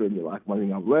go through in your life, one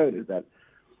thing I've learned is that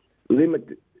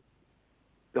limit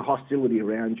the hostility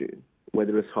around you,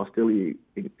 whether it's hostility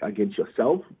against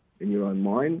yourself in your own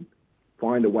mind.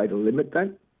 Find a way to limit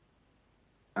that.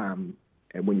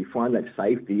 And when you find that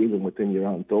safety, even within your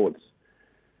own thoughts,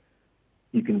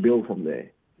 you can build from there.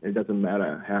 It doesn't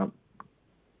matter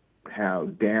how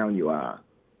down you are.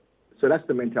 So that's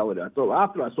the mentality. I thought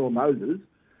after I saw Moses,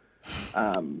 he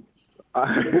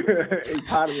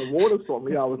parted the waters for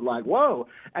me. I was like, whoa.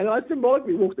 And I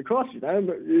symbolically walked across, you know.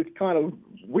 It's kind of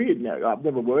weird. You know, I've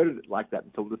never worded it like that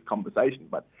until this conversation.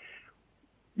 But,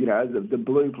 you know, the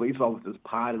blue police officers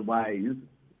parted ways,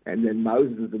 and then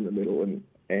Moses is in the middle. And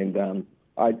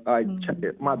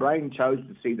my brain chose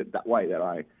to see that way,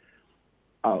 that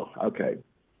okay.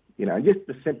 You know, just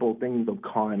the simple things of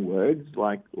kind words,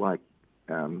 like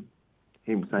him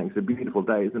saying, it's a beautiful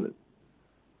day, isn't it?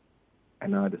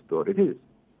 And I just thought, it is.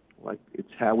 Like,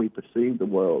 it's how we perceive the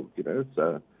world, you know.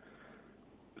 So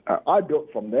I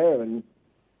built from there and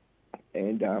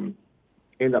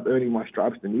ended up earning my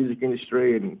stripes in the music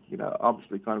industry, and, you know,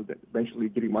 obviously kind of eventually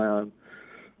getting my own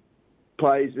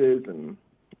places. And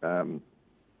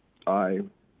I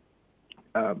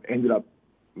ended up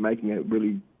making a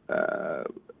really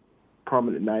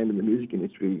prominent name in the music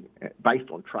industry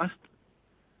based on trust.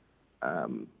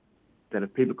 That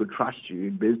if people could trust you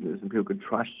in business and people could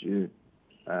trust you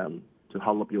to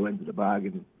hold up your end of the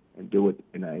bargain and do it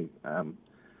in a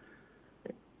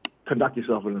conduct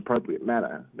yourself in an appropriate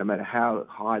manner, no matter how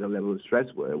high the level of stress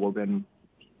were, well then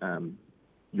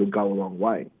you'll go a long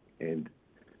way. And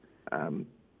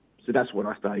so that's when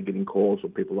I started getting calls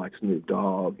from people like Snoop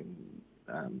Dogg,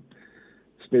 and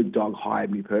Snoop Dogg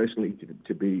hired me personally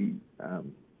to be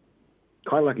kind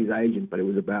of like his agent, but it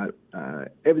was about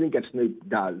everything that Snoop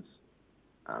does,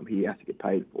 he has to get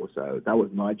paid for. So that was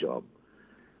my job.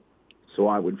 So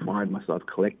I would find myself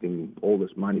collecting all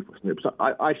this money for Snoop. So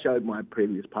I showed my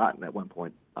previous partner at one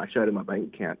point, I showed her my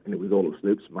bank account, and it was all of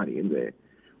Snoop's money in there.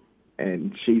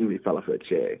 And she nearly fell off her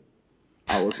chair.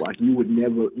 I was like, you would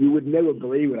never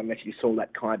believe it unless you saw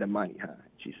that kind of money, huh?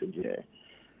 She said, yeah.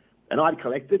 And I'd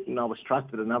collect it, and I was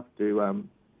trusted enough to,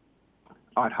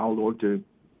 I'd hold on to,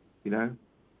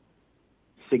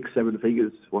 6-7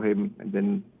 figures for him, and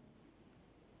then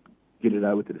get it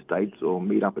over to the States or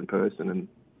meet up in person, and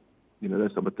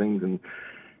those type of things.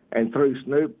 And through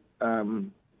Snoop,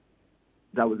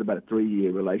 that was about a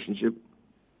 3-year relationship.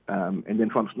 And then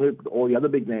from Snoop, all the other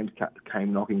big names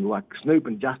came knocking. Like Snoop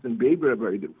and Justin Bieber are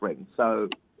very good friends. So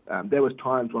there was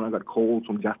times when I got calls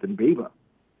from Justin Bieber.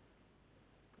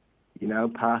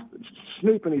 Past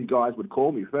Snoop and his guys would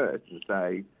call me first and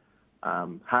say,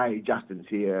 hey, Justin's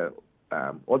here.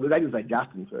 Or they didn't say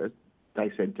Justin first.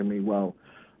 They said to me, well,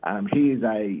 here's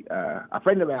a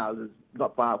friend of ours is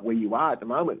not far from where you are at the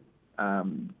moment.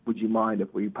 Would you mind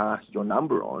if we passed your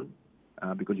number on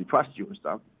because we trust you and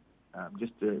stuff,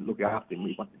 just to look after him?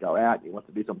 He wants to go out, he wants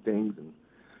to do some things.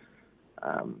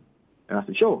 And I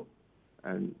said, sure.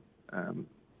 And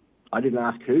I didn't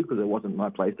ask who because it wasn't my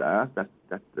place to ask.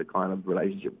 That's the kind of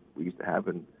relationship we used to have.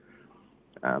 And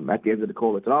at the end of the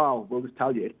call, I said, oh, we'll just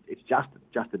tell you, it's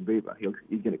Justin Bieber.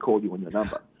 He's going to call you on your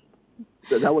number.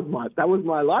 So that was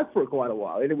my life for quite a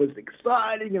while, and it was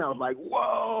exciting, and I was like,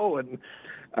 whoa,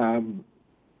 and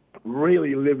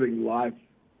really living life.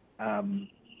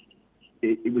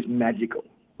 It was magical,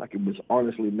 like it was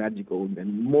honestly magical. And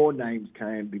then more names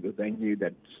came because they knew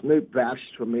that Snoop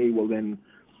vouched for me. Well, then,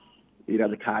 the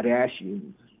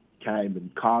Kardashians came,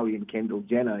 and Kylie and Kendall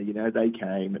Jenner, they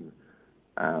came, and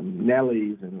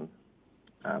Nelly's and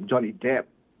Johnny Depp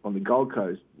on the Gold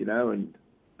Coast, and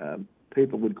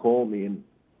people would call me,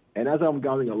 and as I'm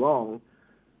going along,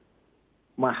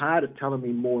 my heart is telling me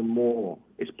more and more.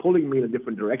 It's pulling me in a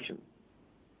different direction.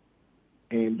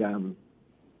 And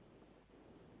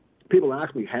people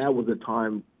ask me, how was the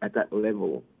time at that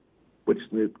level with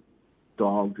Snoop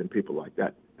Dogg and people like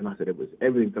that? And I said, it was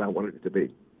everything that I wanted it to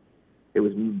be. It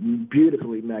was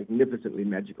beautifully, magnificently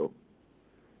magical.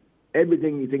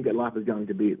 Everything you think that life is going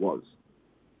to be, it was.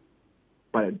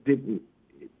 But it didn't.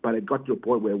 But it got to a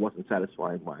point where it wasn't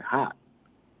satisfying my heart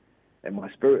and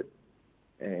my spirit.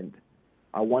 And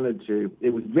I wanted to, it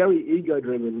was very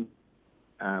ego-driven,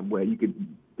 where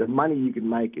the money you can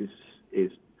make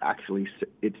is actually,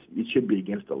 it should be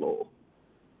against the law.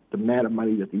 The amount of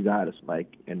money that these artists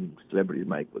make and celebrities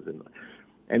make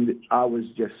and I was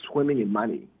just swimming in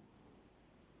money,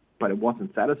 but it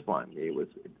wasn't satisfying me.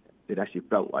 It actually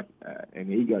felt like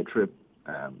an ego trip.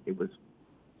 It was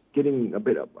getting a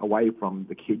bit away from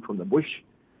the kid from the bush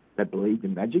that believed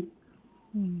in magic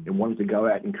and wanted to go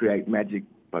out and create magic,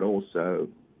 but also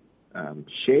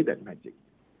share that magic.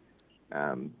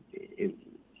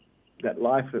 That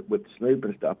life with Snoop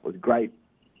and stuff was great,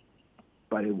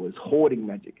 but it was hoarding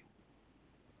magic.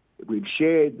 We'd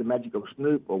shared the magic of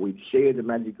Snoop, or we'd shared the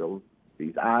magic of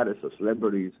these artists or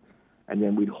celebrities, and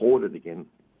then we'd hoard it again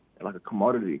like a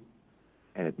commodity.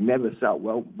 And it never sat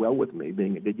well with me,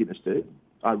 being Indigenous too.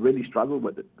 I really struggled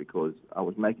with it because I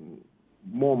was making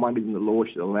more money than the law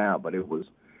should allow, but it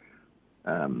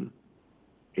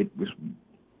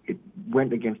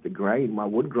went against the grain. My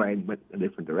wood grain went a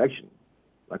different direction.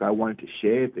 Like I wanted to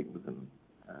share things, and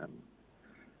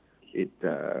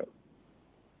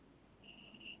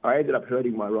I ended up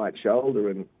hurting my right shoulder,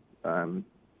 and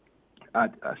a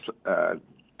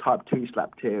type 2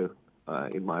 slap tear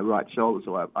in my right shoulder,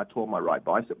 so I tore my right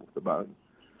bicep off the bone.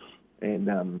 And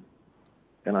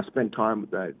I spent time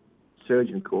with a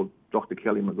surgeon called Dr.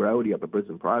 Kelly McGrody up at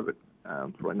Brisbane Private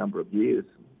for a number of years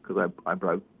because I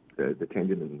broke the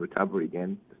tendon in recovery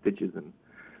again, the stitches.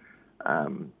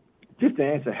 And just to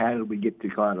answer, how did we get to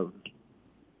kind of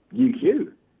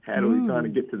UQ? How do we kind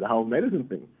of get to the whole medicine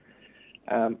thing?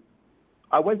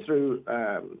 I went through,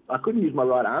 I couldn't use my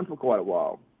right arm for quite a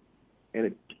while.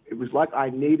 And it was like I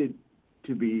needed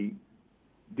to be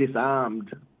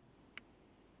disarmed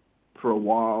for a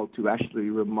while to actually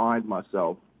remind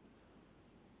myself,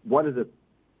 what is it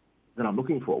that I'm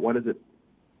looking for? What is it?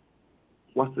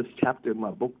 What's this chapter in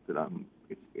my book that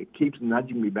it keeps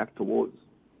nudging me back towards?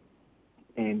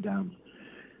 And I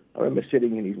remember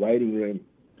sitting in his waiting room,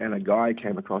 and a guy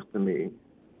came across to me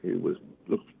who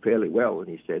looked fairly well, and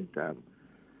he said,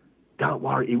 "Don't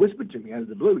worry." He whispered to me out of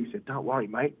the blue. He said, "Don't worry,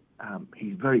 mate.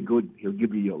 He's very good. He'll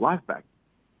give you your life back."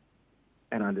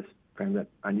 And I just found that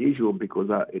unusual because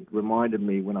it reminded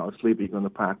me when I was sleeping on the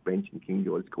park bench in King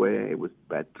George Square. It was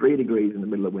about 3 degrees in the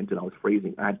middle of winter, and I was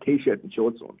freezing. I had T-shirt and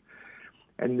shorts on.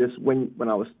 And just when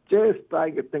I was just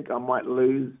starting to think I might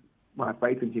lose my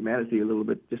faith in humanity a little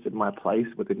bit, just in my place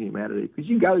within humanity, because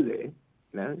you go there, you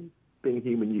know, being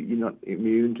human, you're not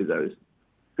immune to those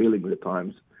feelings at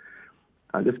times.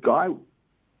 This guy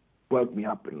woke me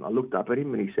up, and I looked up at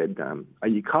him, and he said, "Are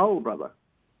you cold, brother?"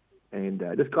 And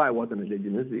this guy wasn't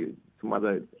Indigenous, he was some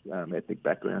other ethnic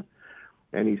background.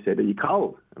 And he said, "Are you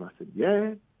cold?" And I said,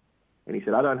 "Yeah." And he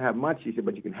said, "I don't have much." He said,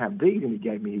 "But you can have these." And he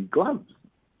gave me his gloves.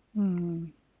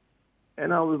 Mm.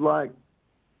 And I was like,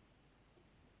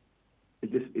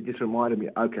 it just reminded me,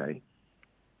 okay,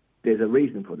 there's a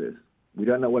reason for this. We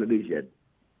don't know what it is yet,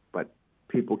 but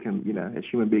people can, you know, as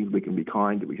human beings, we can be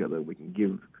kind to each other. We can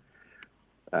give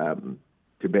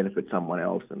to benefit someone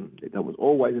else. And that was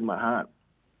always in my heart.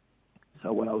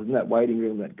 So when I was in that waiting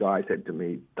room, that guy said to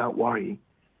me, "Don't worry,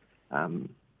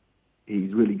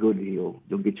 he's really good. You'll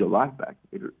get your life back."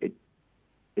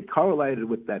 It correlated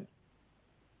with that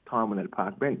time on that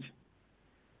park bench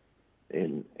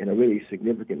in a really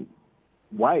significant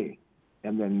way.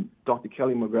 And then Dr.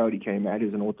 Kelly McGrody came out,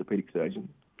 who's an orthopedic surgeon,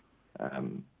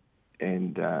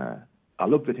 and I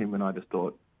looked at him and I just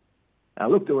thought, I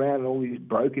looked around at all these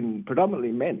broken,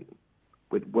 predominantly men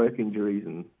with work injuries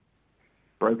and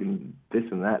broken this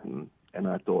and that, and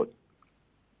I thought,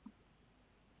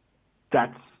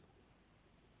 that's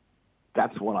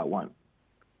what I want.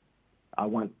 I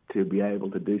want to be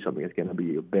able to do something that's going to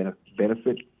be a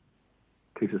benefit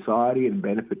to society and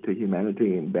benefit to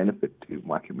humanity and benefit to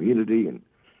my community and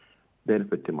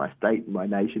benefit to my state and my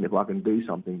nation. If I can do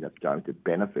something that's going to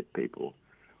benefit people,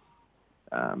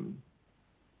 then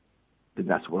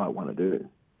that's what I want to do.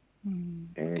 Mm.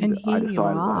 And here I decided you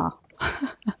are.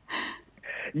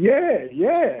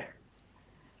 Yeah.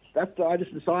 I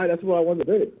just decided that's what I wanted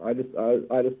to do. I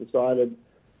just decided.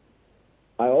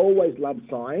 I always loved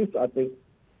science. I think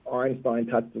Einstein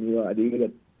touched on the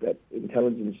idea that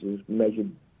intelligence is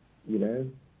measured, you know,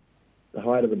 the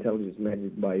height of intelligence is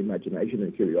measured by imagination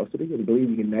and curiosity and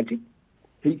believing in magic.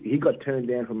 He got turned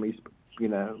down from his, you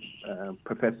know,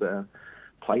 professor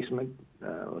placement,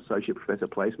 associate professor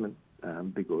placement,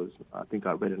 because I think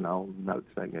I read an old note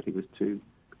saying that he was too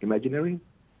imaginary.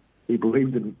 He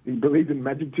believed in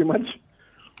magic too much.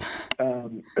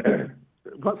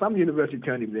 But some university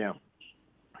turned him down.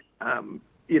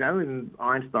 You know, and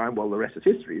Einstein, well, the rest is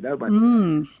history, you know. But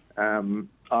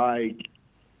I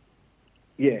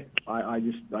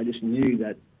just knew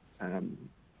that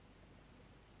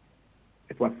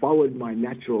if I followed my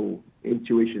natural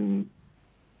intuition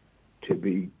to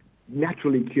be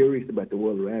naturally curious about the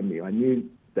world around me, I knew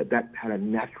that had a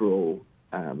natural,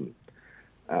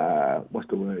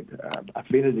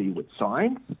 affinity with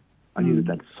science. I knew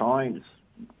that science,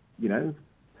 you know,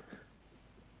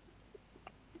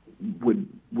 would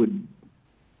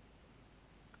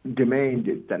demand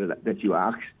that you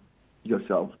ask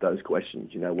yourself those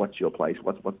questions. You know, what's your place?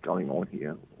 What's going on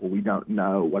here? Well, we don't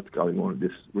know what's going on in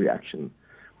this reaction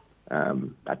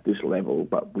at this level,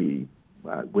 but we're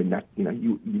not. You know,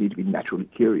 you need to be naturally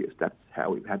curious. That's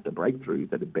how we've had the breakthroughs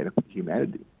that have benefited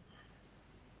humanity.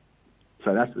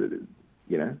 So that's,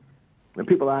 you know, when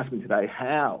people ask me today,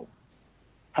 how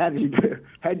did you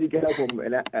go from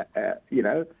you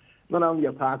know, not only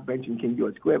a park bench in King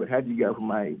George Square, but how did you go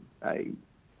from a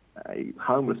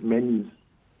homeless men's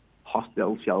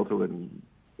hostel shelter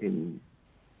in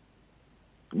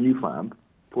New Farm,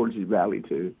 Portage Valley,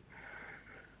 to,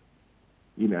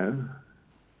 you know,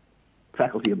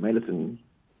 Faculty of Medicine?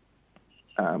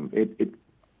 The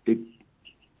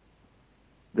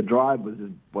drive was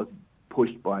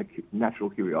pushed by natural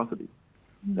curiosity.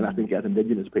 And I think as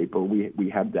Indigenous people, we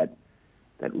have that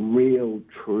real,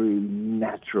 true,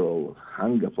 natural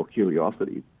hunger for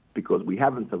curiosity, because we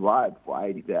haven't survived for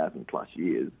 80,000 plus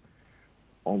years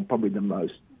on probably the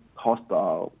most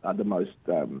hostile, the most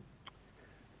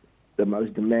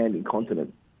demanding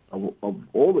continent of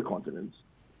all the continents,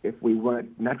 if we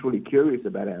weren't naturally curious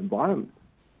about our environment.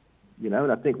 You know,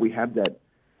 and I think we have that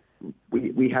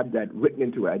written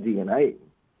into our DNA,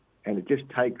 and it just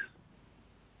takes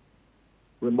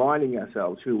reminding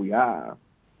ourselves who we are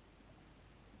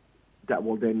that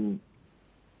will then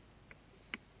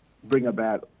bring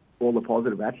about all the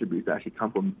positive attributes that actually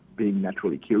come from being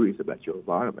naturally curious about your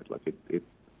environment. Like it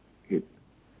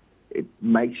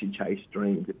makes you chase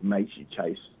dreams. It makes you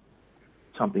chase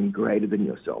something greater than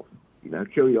yourself.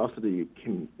 curiosity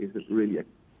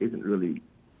isn't really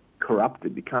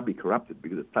corrupted. It can't be corrupted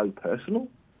because it's so personal.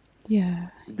 Yeah.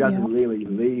 It doesn't really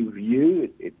leave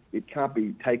you. It can't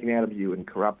be taken out of you and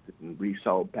corrupted and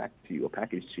resold back to you or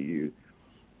packaged to you.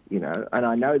 And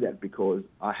I know that because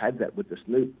I had that with the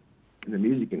Snoop in the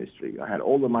music industry. I had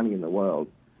all the money in the world,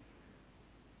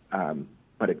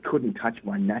 but it couldn't touch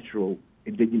my natural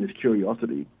indigenous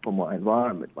curiosity for my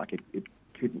environment. Like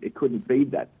it couldn't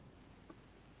feed that.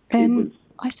 And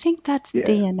I think that's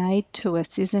DNA to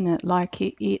us, isn't it? Like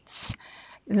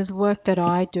there's work that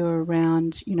I do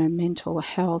around, mental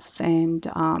health and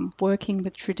working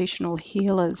with traditional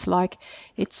healers. Like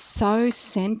it's so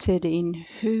centered in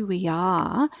who we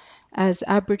are as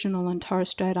Aboriginal and Torres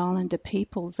Strait Islander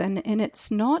peoples. And it's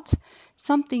not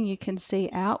something you can see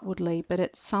outwardly, but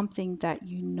it's something that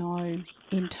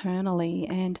internally.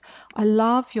 And I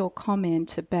love your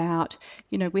comment about,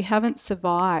 we haven't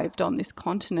survived on this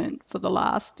continent for the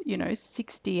last,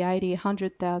 60, 80,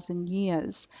 100,000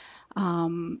 years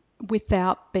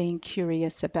without being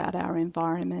curious about our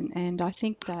environment. And I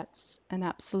think that's an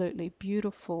absolutely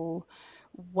beautiful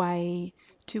way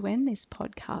to end this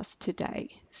podcast today.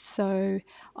 So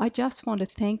I just want to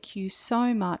thank you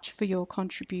so much for your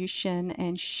contribution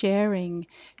and sharing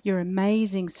your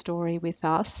amazing story with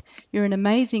us. You're an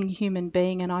amazing human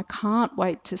being, and I can't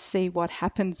wait to see what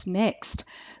happens next.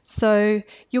 So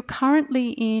you're currently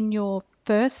in your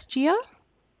first year?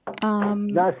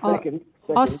 No, second.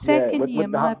 Second year.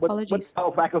 My apologies. With the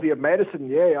whole Faculty of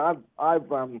Medicine,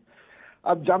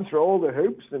 I've jumped through all the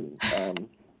hoops,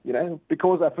 and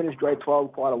because I finished grade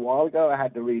 12 quite a while ago, I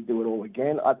had to redo it all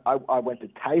again. I went to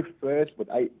TAFE first, but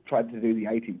I tried to do the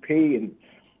ATP, and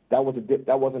that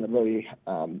wasn't a very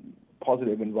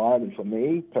positive environment for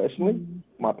me personally.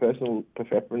 My personal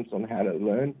preference on how to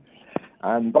learn,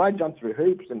 but I jumped through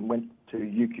hoops and went to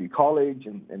UQ College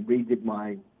and redid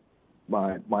my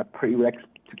prereqs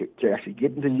to actually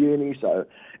get into uni. So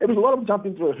it was a lot of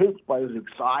jumping through hoops, but it was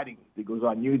exciting because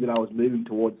I knew that I was moving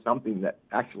towards something that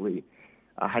actually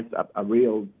I had a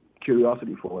real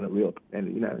curiosity for,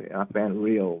 and I found a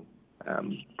real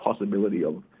possibility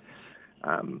of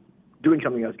doing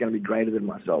something that was going to be greater than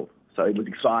myself. So it was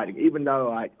exciting, even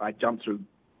though I jumped through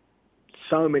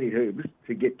so many hoops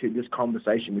to get to this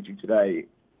conversation with you today.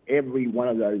 Every one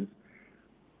of those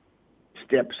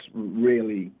steps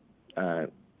really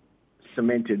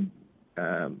cemented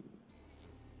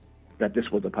that this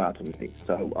was a part of me.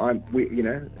 So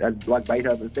as like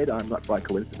Beethoven said, I'm not by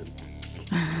coincidence.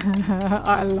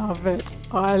 I love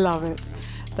it.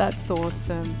 That's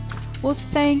awesome. Well,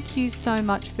 thank you so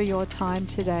much for your time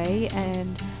today.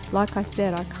 And like I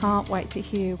said, I can't wait to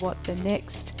hear what the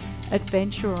next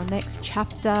adventure or next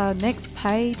chapter, next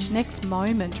page, next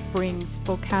moment brings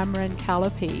for Cameron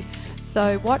Callipy.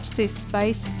 So watch this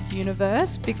space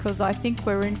universe, because I think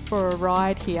we're in for a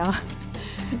ride here.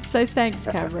 So thanks,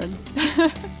 Cameron.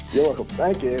 You're welcome.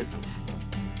 Thank you.